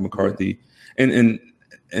 Mike McCarthy. And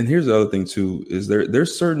here's the other thing too, is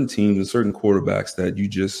there's certain teams and certain quarterbacks that you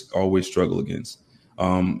just always struggle against.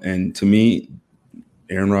 And to me,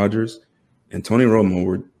 Aaron Rodgers and Tony Romo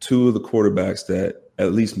were two of the quarterbacks that,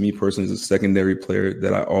 at least me personally, as a secondary player,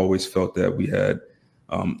 that I always felt that we had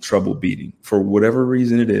trouble beating for whatever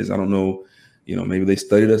reason it is. I don't know, you know, maybe they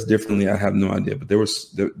studied us differently. I have no idea, but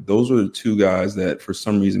those were the two guys that for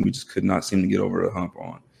some reason we just could not seem to get over the hump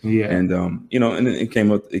on. Yeah. And, you know, and it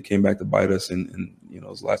came back to bite us in you know,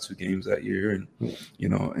 those last two games that year. And, you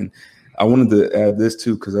know, and I wanted to add this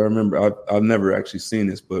too, because I remember I've never actually seen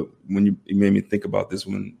this, but when you made me think about this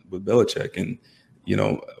one with Belichick, and, you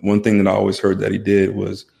know, one thing that I always heard that he did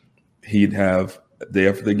was he'd have a day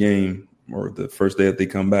after the game or the first day that they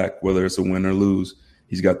come back, whether it's a win or lose,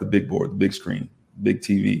 he's got the big board, the big screen, big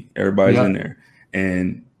TV, everybody's in there.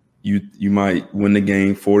 And you might win the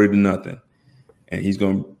game 40-0. And he's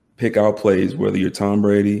going to pick out plays, whether you're Tom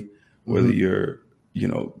Brady, whether you're, you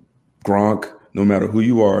know, Gronk, no matter who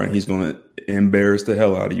you are, and he's going to embarrass the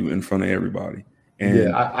hell out of you in front of everybody. And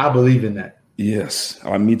yeah, I believe in that. Yes,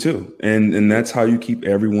 me too. And that's how you keep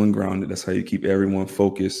everyone grounded. That's how you keep everyone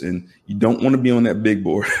focused. And you don't want to be on that big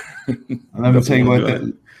board. Let me tell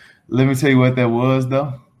you what that was,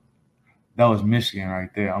 though. That was Michigan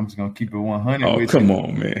right there. I'm just gonna keep it 100. Oh, come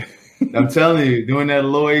on, man. I'm telling you, during that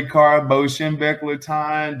Lloyd Carr, Bo Schembechler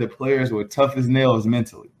time, the players were tough as nails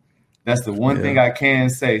mentally. That's the one thing I can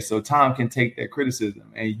say. So Tom can take that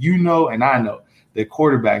criticism. And you know, and I know, the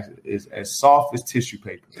quarterback is as soft as tissue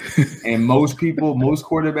paper. And most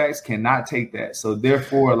quarterbacks cannot take that. So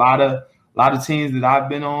therefore, a lot of teams that I've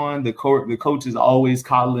been on, the coach is always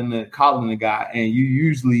coddling the guy. And you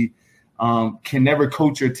usually can never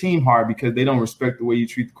coach your team hard because they don't respect the way you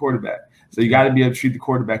treat the quarterback. So you got to be able to treat the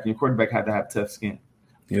quarterback, and your quarterback had to have tough skin.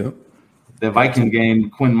 Yep. The Vikings game,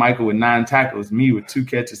 Quinn Michael with 9 tackles, me with 2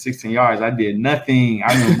 catches, 16 yards. I did nothing.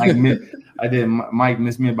 I know Mike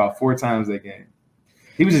missed me about 4 times that game.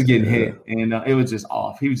 He was just getting hit, and it was just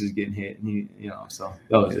off. He was just getting hit, and he, you know, so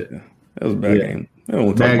that was it. That was a bad game. I don't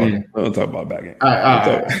want to talk about bad game. All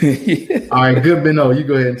right. All right, Good Minnow. You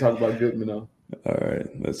go ahead and talk about Good Minnow. All right,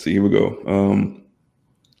 let's see. Here we go.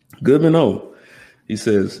 Good Minnow. He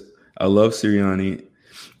says, I love Sirianni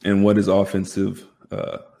and what his offensive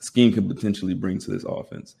scheme can potentially bring to this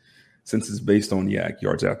offense, since it's based on YAC,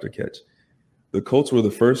 yards after catch. The Colts were the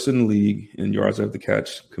first in the league in yards after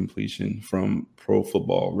catch completion from Pro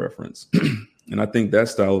Football Reference. And I think that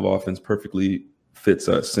style of offense perfectly fits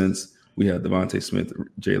us, since we had Devontae Smith,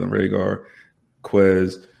 Jalen Reagor,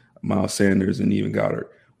 Quez, Miles Sanders, and even Goddard.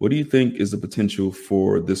 What do you think is the potential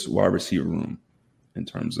for this wide receiver room in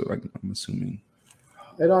terms of, I'm assuming?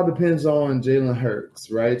 It all depends on Jalen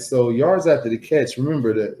Hurts, right? So yards after the catch,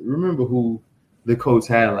 remember who the Colts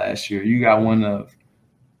had last year. You got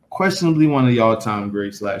questionably one of the all-time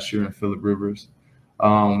greats last year in Phillip Rivers.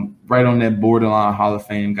 right on that borderline Hall of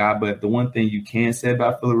Fame guy. But the one thing you can say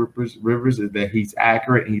about Phillip Rivers is that he's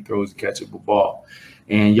accurate and he throws a catchable ball.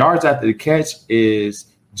 And yards after the catch is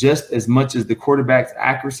just as much as the quarterback's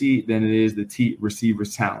accuracy than it is the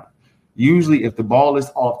receiver's talent. Usually if the ball is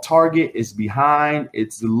off target, it's behind,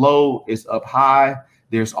 it's low, it's up high,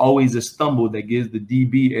 there's always a stumble that gives the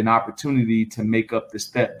DB an opportunity to make up the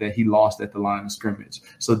step that he lost at the line of scrimmage.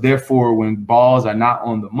 So therefore, when balls are not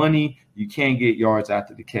on the money, you can't get yards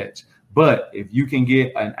after the catch. But if you can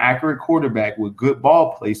get an accurate quarterback with good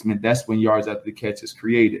ball placement, that's when yards after the catch is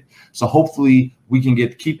created. So hopefully we can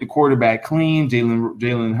keep the quarterback clean.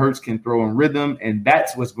 Jalen Hurts can throw in rhythm, and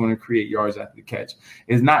that's what's going to create yards after the catch.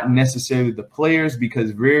 It's not necessarily the players,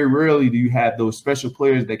 because very rarely do you have those special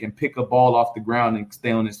players that can pick a ball off the ground and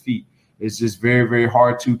stay on his feet. It's just very, very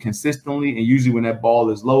hard to consistently. And usually when that ball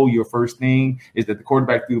is low, your first thing is that the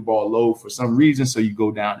quarterback threw the ball low for some reason. So you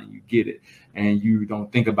go down and you get it. And you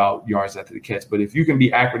don't think about yards after the catch. But if you can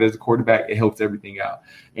be accurate as a quarterback, it helps everything out.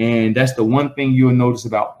 And that's the one thing you'll notice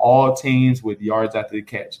about all teams with yards after the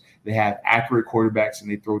catch. They have accurate quarterbacks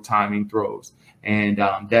and they throw timing throws. And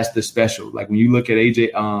that's the special. Like when you look at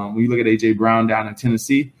AJ Brown down in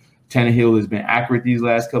Tennessee, Tannehill has been accurate these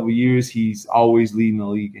last couple of years. He's always leading the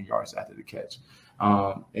league in yards after the catch.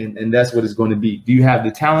 And that's what it's going to be. Do you have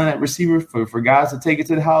the talent at receiver for guys to take it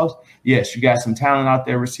to the house? Yes, you got some talent out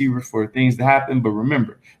there, receiver, for things to happen. But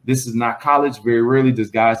remember, this is not college. Very rarely does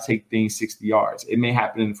guys take things 60 yards. It may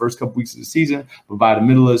happen in the first couple weeks of the season, but by the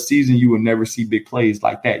middle of the season, you will never see big plays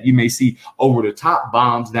like that. You may see over-the-top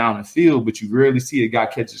bombs down the field, but you rarely see a guy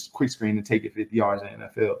catch a quick screen and take it 50 yards in the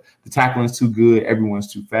NFL. The tackling's too good.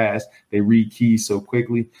 Everyone's too fast. They read keys so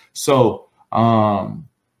quickly. So,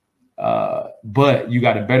 but you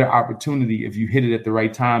got a better opportunity if you hit it at the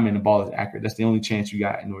right time and the ball is accurate. That's the only chance you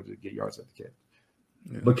got in order to get yards at the catch.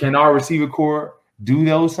 Yeah. But can our receiver core do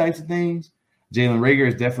those types of things? Jalen Reagor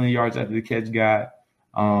is definitely a yards after the catch guy.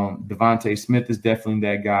 Devontae Smith is definitely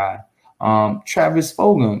that guy. Travis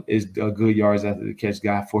Fulgham is a good yards after the catch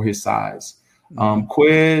guy for his size.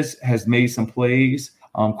 Quez has made some plays.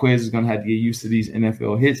 Quez is going to have to get used to these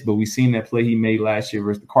NFL hits, but we've seen that play he made last year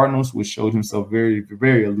versus the Cardinals, which showed himself very,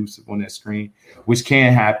 very elusive on that screen, which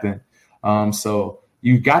can happen. So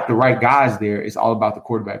you've got the right guys there. It's all about the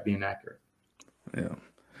quarterback being accurate. Yeah.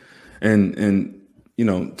 And you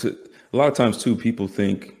know, a lot of times too, people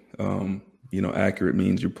think, accurate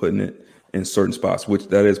means you're putting it in certain spots, which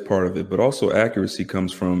that is part of it. But also accuracy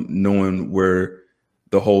comes from knowing where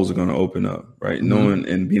the holes are going to open up, right? Mm-hmm. Knowing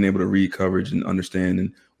and being able to read coverage and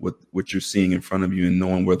understanding what you're seeing in front of you and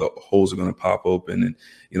knowing where the holes are going to pop open. And,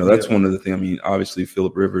 that's one of the things. I mean, obviously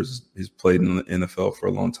Phillip Rivers has played in the NFL for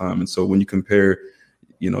a long time. And so when you compare,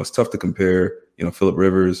 it's tough to compare, Phillip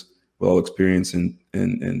Rivers with all experience and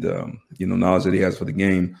knowledge that he has for the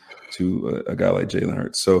game to a guy like Jalen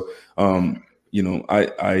Hurts. So, I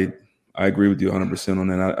agree with you 100% on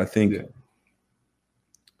that.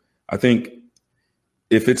 I think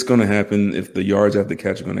if it's going to happen, if the yards after the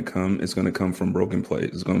catch are going to come, it's going to come from broken plays.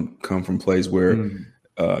 It's going to come from plays where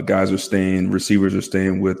receivers are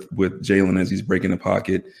staying with Jalen as he's breaking the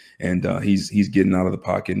pocket, and he's getting out of the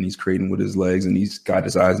pocket and he's creating with his legs and he's got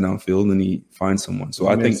his eyes downfield and he finds someone. So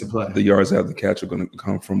I think the yards after the catch are going to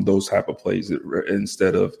come from those type of plays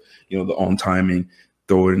instead of the on timing,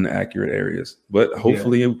 throw it in the accurate areas. But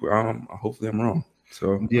hopefully, hopefully I'm wrong.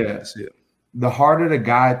 So that's it. The harder the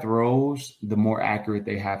guy throws, the more accurate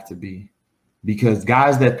they have to be, because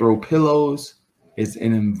guys that throw pillows is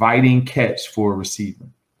an inviting catch for a receiver.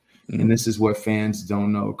 Mm-hmm. And this is what fans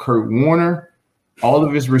don't know. Kurt Warner, all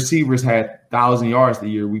of his receivers had 1,000 yards the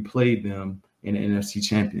year we played them in the NFC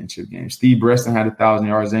Championship game. Steve Breston had 1,000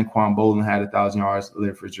 yards. Anquan Bolden had 1,000 yards.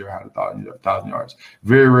 Larry Fitzgerald had 1,000 yards.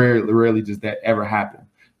 Very rarely does that ever happen.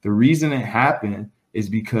 The reason it happened is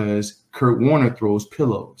because Kurt Warner throws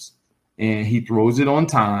pillows. And he throws it on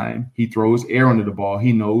time. He throws air under the ball.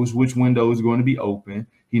 He knows which window is going to be open.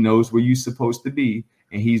 He knows where you're supposed to be,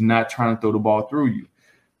 and he's not trying to throw the ball through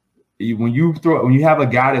you. When you have a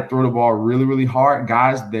guy that throw the ball really, really hard,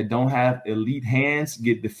 guys that don't have elite hands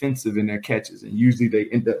get defensive in their catches, and usually they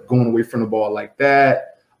end up going away from the ball like that.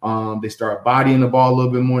 They start bodying the ball a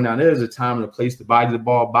little bit more. Now, there's a time and a place to body the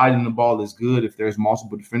ball. Bodying the ball is good if there's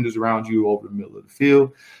multiple defenders around you over the middle of the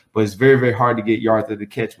field. But it's very, very hard to get yards at the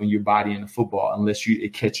catch when you're bodying the football unless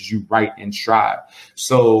it catches you right in stride.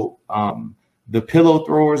 So the pillow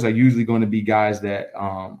throwers are usually going to be guys that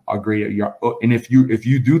are great at yard. And if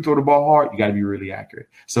you do throw the ball hard, you got to be really accurate.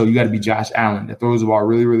 So you got to be Josh Allen that throws the ball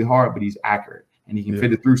really, really hard, but he's accurate. And he can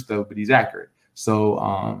fit it through stuff, but he's accurate.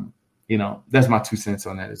 So, that's my 2 cents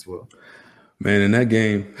on that as well. Man, in that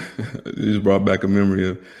game, it just brought back a memory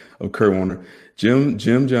of Kurt Warner. Jim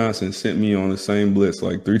Johnson sent me on the same blitz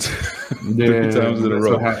like three times in a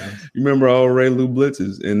row. You remember all Ray Lou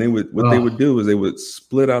blitzes, and they would do is they would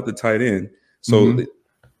split out the tight end, so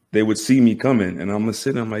they would see me coming, and I'm gonna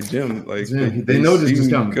sit on my Jim like they know this is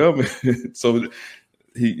coming. So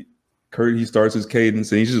Kurt starts his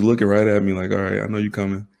cadence, and he's just looking right at me like, all right, I know you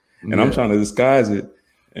coming, and I'm trying to disguise it,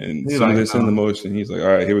 and as soon as they send the motion, he's like, all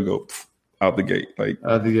right, here we go, out the gate,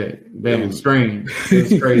 Damn, strange.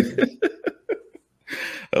 It was crazy.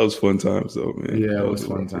 That was fun times, though, man. Yeah, it was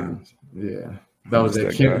fun times. Yeah, that was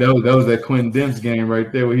that Quentin Demps game right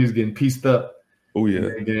there where he was getting pieced up. Oh yeah,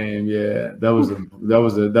 that game. Yeah, that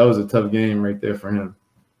was a tough game right there for him.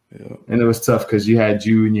 Yeah, and it was tough because you had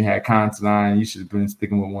Jude and you had Considine. You should have been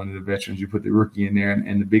sticking with one of the veterans. You put the rookie in there,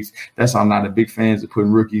 and the big. That's why I'm not a big fan of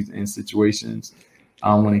putting rookies in situations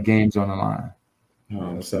when the game's on the line.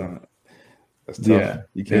 That's tough. Yeah,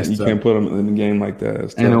 you can't put them in a game like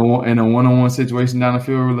that. In a one-on-one situation down the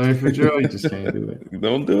field with Larry Fitzgerald, you just can't do it.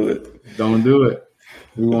 Don't do it. Don't do it.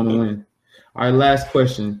 We want to win. All right, last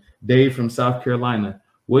question. Dave from South Carolina.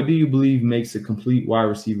 What do you believe makes a complete wide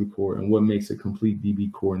receiver core, and what makes a complete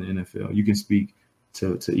DB core in the NFL? You can speak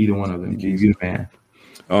to either one of them. You're the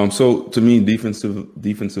man. So to me,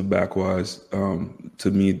 defensive back wise,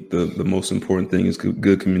 to me the most important thing is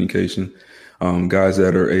good communication. Guys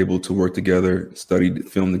that are able to work together, study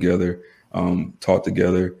film together, talk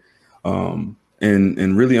together,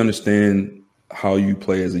 and really understand how you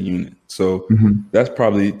play as a unit. So that's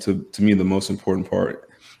probably to me the most important part.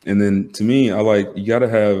 And then to me, you gotta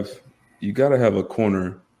have a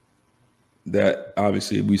corner that,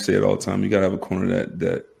 obviously we say it all the time, you gotta have a corner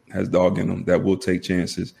that has dog in them, that will take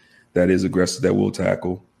chances, that is aggressive, that will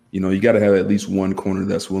tackle. You gotta have at least one corner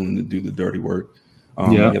that's willing to do the dirty work.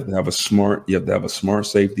 You have to have a smart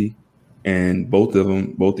safety, and both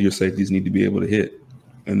of your safeties need to be able to hit.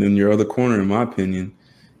 And then your other corner, in my opinion,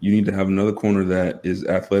 you need to have another corner that is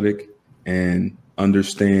athletic and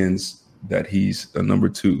understands that he's a number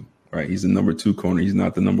two, right? He's a number two corner. He's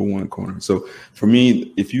not the number one corner. So for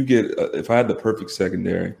me, if I had the perfect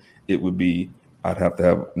secondary, it would be, I'd have to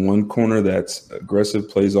have one corner that's aggressive,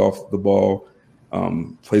 plays off the ball,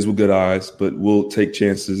 plays with good eyes, but will take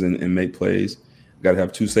chances and make plays. Got to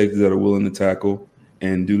have two safeties that are willing to tackle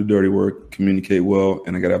and do the dirty work, communicate well,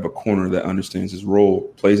 and I got to have a corner that understands his role,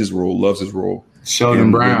 plays his role, loves his role.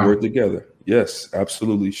 Sheldon Brown. Work together. Yes,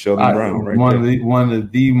 absolutely. Sheldon Brown, right? One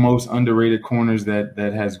of the most underrated corners that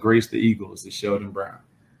has graced the Eagles is Sheldon Brown.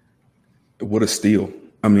 What a steal.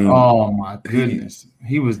 I mean, oh my goodness.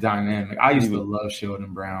 He was dynamic. I used to love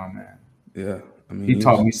Sheldon Brown, man. Yeah. I mean, he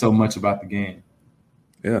taught me so much about the game.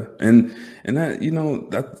 Yeah. And that,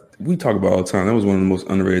 that we talk about all the time. That was one of the most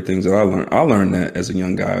underrated things that I learned. I learned that as a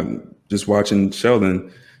young guy, just watching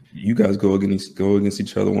Sheldon. You guys go against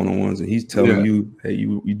each other one-on-ones, and he's telling you, hey,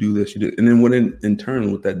 you do this, you do. And then in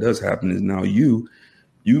turn, what that does happen is now you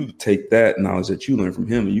take that knowledge that you learn from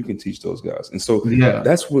him, and you can teach those guys. And so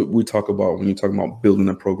that's what we talk about when you talk about building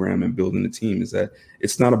a program and building a team, is that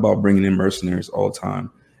it's not about bringing in mercenaries all the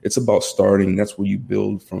time. It's about starting. That's where you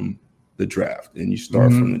build from the draft, and you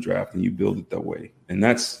start from the draft, and you build it that way. And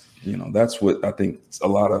that's what I think a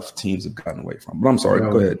lot of teams have gotten away from. But I'm sorry.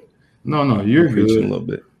 Go ahead. No, you're good. A little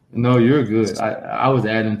bit. No, you're good. I was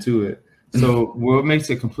adding to it. So what makes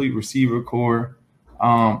a complete receiver core?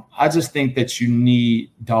 I just think that you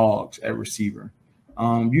need dogs at receiver.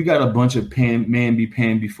 You got a bunch of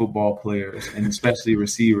pamby football players, and especially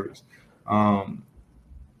receivers.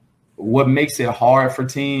 What makes it hard for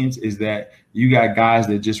teams is that you got guys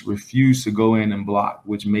that just refuse to go in and block,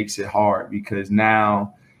 which makes it hard because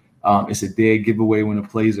now it's a dead giveaway when the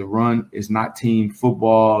plays are run. It's not team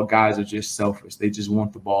football. Guys are just selfish. They just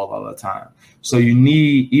want the ball all the time. So you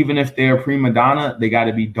need, even if they're prima donna, they got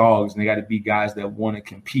to be dogs, and they got to be guys that want to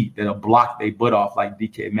compete, that'll block their butt off like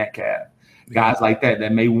DK Metcalf. Guys like that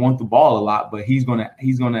may want the ball a lot, but he's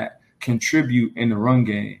gonna contribute in the run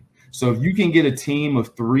game. So if you can get a team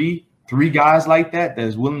of three guys like that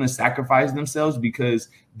is willing to sacrifice themselves, because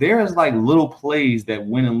there's like little plays that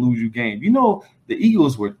win and lose you game. The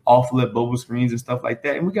Eagles were awful at bubble screens and stuff like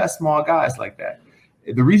that, and we got small guys like that.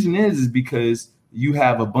 The reason is because you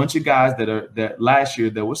have a bunch of guys that last year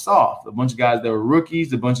that were soft, a bunch of guys that were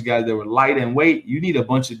rookies, a bunch of guys that were light in weight. You need a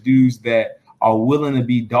bunch of dudes that are willing to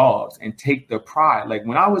be dogs and take the pride. Like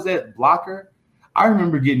when I was at blocker, I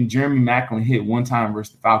remember getting Jeremy Maclin hit one time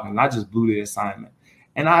versus the Falcons, and I just blew the assignment.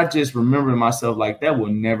 And I just remember to myself, like, that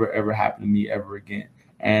will never, ever happen to me ever again.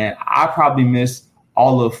 And I probably missed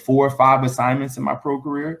all of 4 or 5 assignments in my pro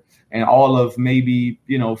career and all of maybe,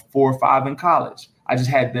 4 or 5 in college. I just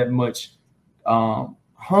had that much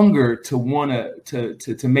hunger to want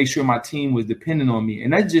to make sure my team was dependent on me.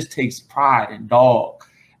 And that just takes pride and dog.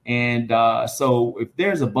 And so if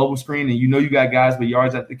there's a bubble screen and you got guys with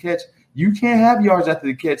yards after the catch, you can't have yards after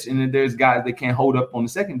the catch. And then there's guys that can't hold up on the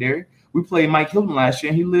secondary. We played Mike Hilton last year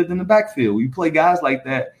and he lived in the backfield. You play guys like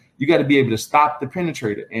that, you got to be able to stop the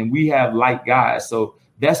penetrator. And we have light guys. So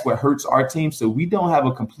that's what hurts our team. So we don't have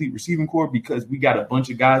a complete receiving core because we got a bunch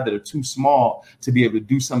of guys that are too small to be able to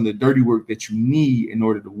do some of the dirty work that you need in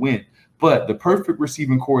order to win. But the perfect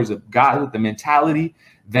receiving core is a guy with the mentality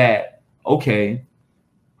that, okay,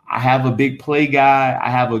 I have a big play guy. I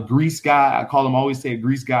have a grease guy. Always say a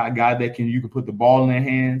grease guy, a guy that you can put the ball in their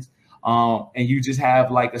hands. And you just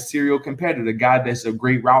have like a serial competitor, a guy that's a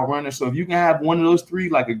great route runner. So if you can have one of those three,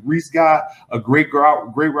 like a grease guy, a great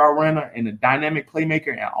route runner, and a dynamic playmaker,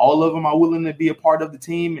 and all of them are willing to be a part of the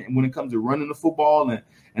team, and when it comes to running the football and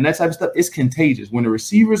that type of stuff, it's contagious. When the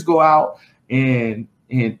receivers go out and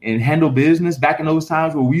handle business, back in those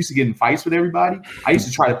times where we used to get in fights with everybody, I used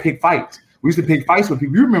to try to pick fights. We used to pick fights with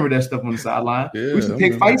people. You remember that stuff on the sideline. Yeah, we used to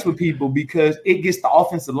pick fights with people because it gets the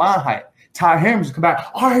offensive line hype. Ty Harris would come back,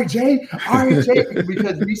 all right, Jay,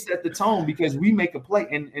 because we set the tone, because we make a play.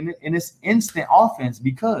 And it's instant offense,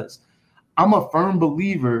 because I'm a firm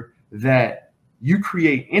believer that you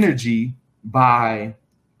create energy by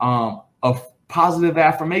of positive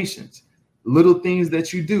affirmations, little things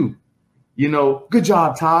that you do. Good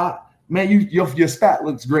job, Todd. Man, your spat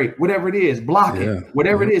looks great. Whatever it is, block it.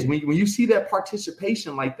 Whatever it is. When you see that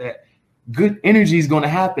participation like that, good energy is going to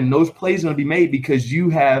happen. Those plays are going to be made because you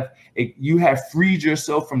have freed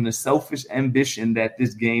yourself from the selfish ambition that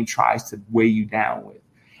this game tries to weigh you down with.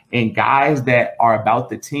 And guys that are about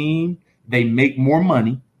the team, they make more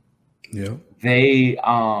money. Yeah. They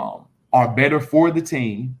are better for the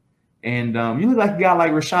team. And you look like a guy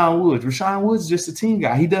like Rashawn Woods. Rashawn Woods is just a team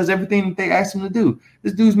guy. He does everything that they ask him to do.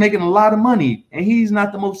 This dude's making a lot of money, and he's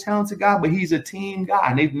not the most talented guy, but he's a team guy,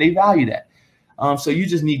 and they value that. So you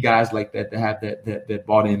just need guys like that to have that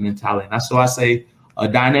bought-in mentality. And so I say a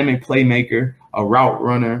dynamic playmaker, a route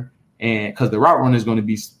runner, and because the route runner is going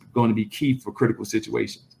to be key for critical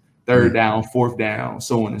situations, third down, fourth down,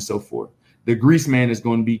 so on and so forth. The grease man is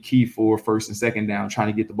going to be key for first and second down, trying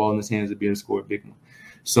to get the ball in his hands to be able to score a big one.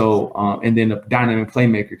 So, and then a dynamic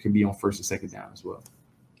playmaker can be on first and second down as well.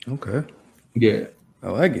 Okay. Yeah. I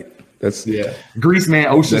like it. That's Grease man,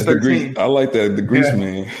 Ocean's 13. I like that. The Grease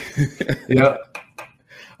man. Yeah.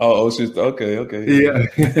 Oh, Ocean's. Okay. Yeah.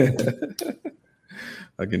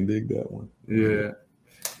 I can dig that one. Yeah.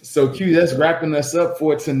 So Q, that's wrapping us up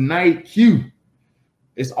for tonight. Q,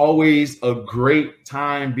 it's always a great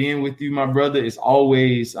time being with you, my brother. It's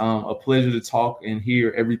always a pleasure to talk and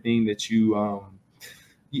hear everything that you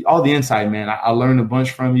all the insight, man. I learned a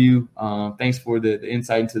bunch from you. Thanks for the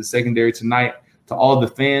insight into the secondary tonight. To all the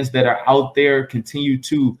fans that are out there, continue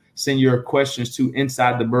to send your questions to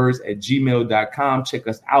insidethebirds@gmail.com. Check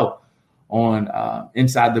us out on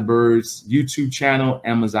Inside the Birds YouTube channel,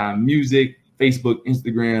 Amazon Music, Facebook,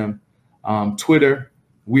 Instagram, Twitter.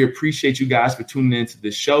 We appreciate you guys for tuning into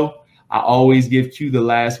this show. I always give Q the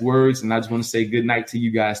last words, and I just want to say good night to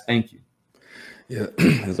you guys. Thank you. Yeah,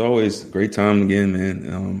 it's always great time again,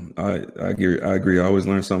 man. I agree. I always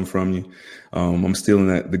learn something from you. I'm stealing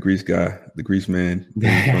the grease guy, the grease man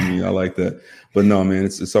from you. I like that. But no, man,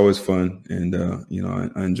 it's always fun, and I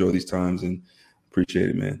enjoy these times and appreciate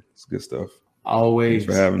it, man. It's good stuff. Always.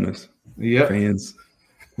 Thanks for having us. Yep. Fans.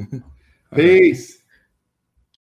 Peace.